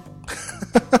Dini.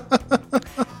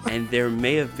 And there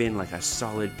may have been like a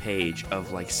solid page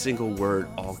of like single word,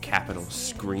 all capital,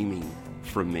 screaming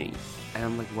from me. And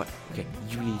I'm like, what? Okay,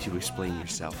 you need to explain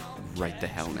yourself right the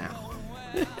hell now.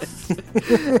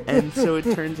 And so it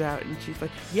turns out, and she's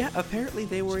like, yeah, apparently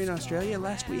they were in Australia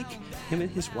last week, him and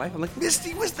his wife. I'm like,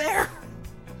 Misty was there!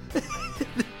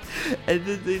 And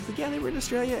they're like, yeah, they were in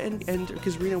Australia, and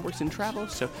because Rena works in travel,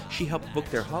 so she helped book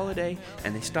their holiday,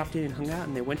 and they stopped in and hung out,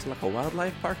 and they went to like a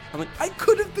wildlife park. I'm like, I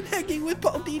could have been hanging with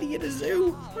Paul Dini at a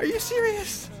zoo. Are you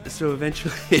serious? So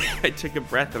eventually, I took a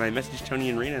breath, and I messaged Tony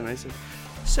and Rena, and I said,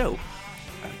 so,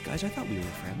 guys, I thought we were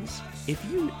friends. If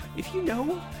you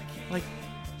know, like,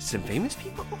 some famous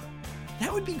people,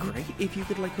 that would be great if you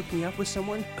could like hook me up with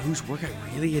someone whose work I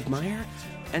really admire.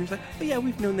 And it's like, oh yeah,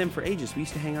 we've known them for ages. We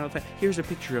used to hang out with them. Here's a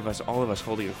picture of us, all of us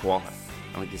holding a koala.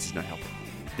 I'm like, this is not helping.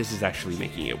 This is actually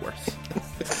making it worse.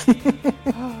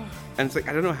 And it's like,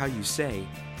 I don't know how you say,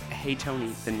 hey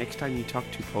Tony, the next time you talk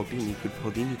to Paul Dini, could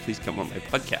Paul Dini please come on my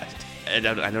podcast? And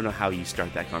I don't know how you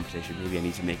start that conversation. Maybe I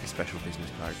need to make a special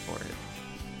business card for it.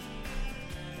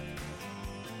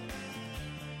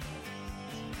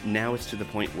 Now it's to the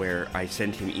point where I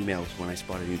send him emails when I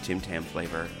spot a new Tim Tam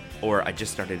flavor, or I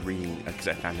just started reading, because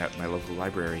I found out my local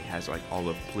library has like all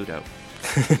of Pluto.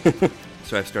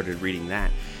 So I've started reading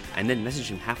that, and then messaged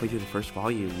him halfway through the first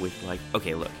volume with like,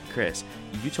 okay, look, Chris,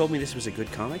 you told me this was a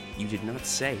good comic. You did not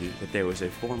say that there was a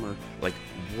former like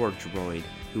war droid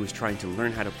who was trying to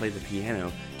learn how to play the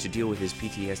piano to deal with his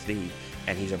PTSD,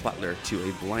 and he's a butler to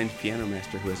a blind piano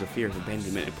master who has a fear of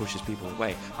abandonment and pushes people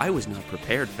away. I was not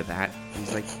prepared for that. And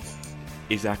he's like,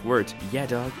 exact words, yeah,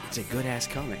 dog, it's a good-ass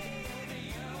comic.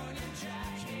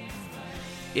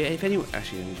 Yeah, if anyone...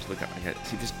 Actually, let me just look up.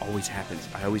 See, this always happens.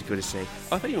 I always go to say,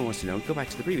 oh, if anyone wants to know, go back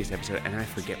to the previous episode, and I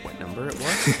forget what number it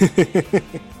was.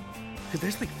 Because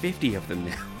there's like 50 of them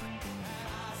now.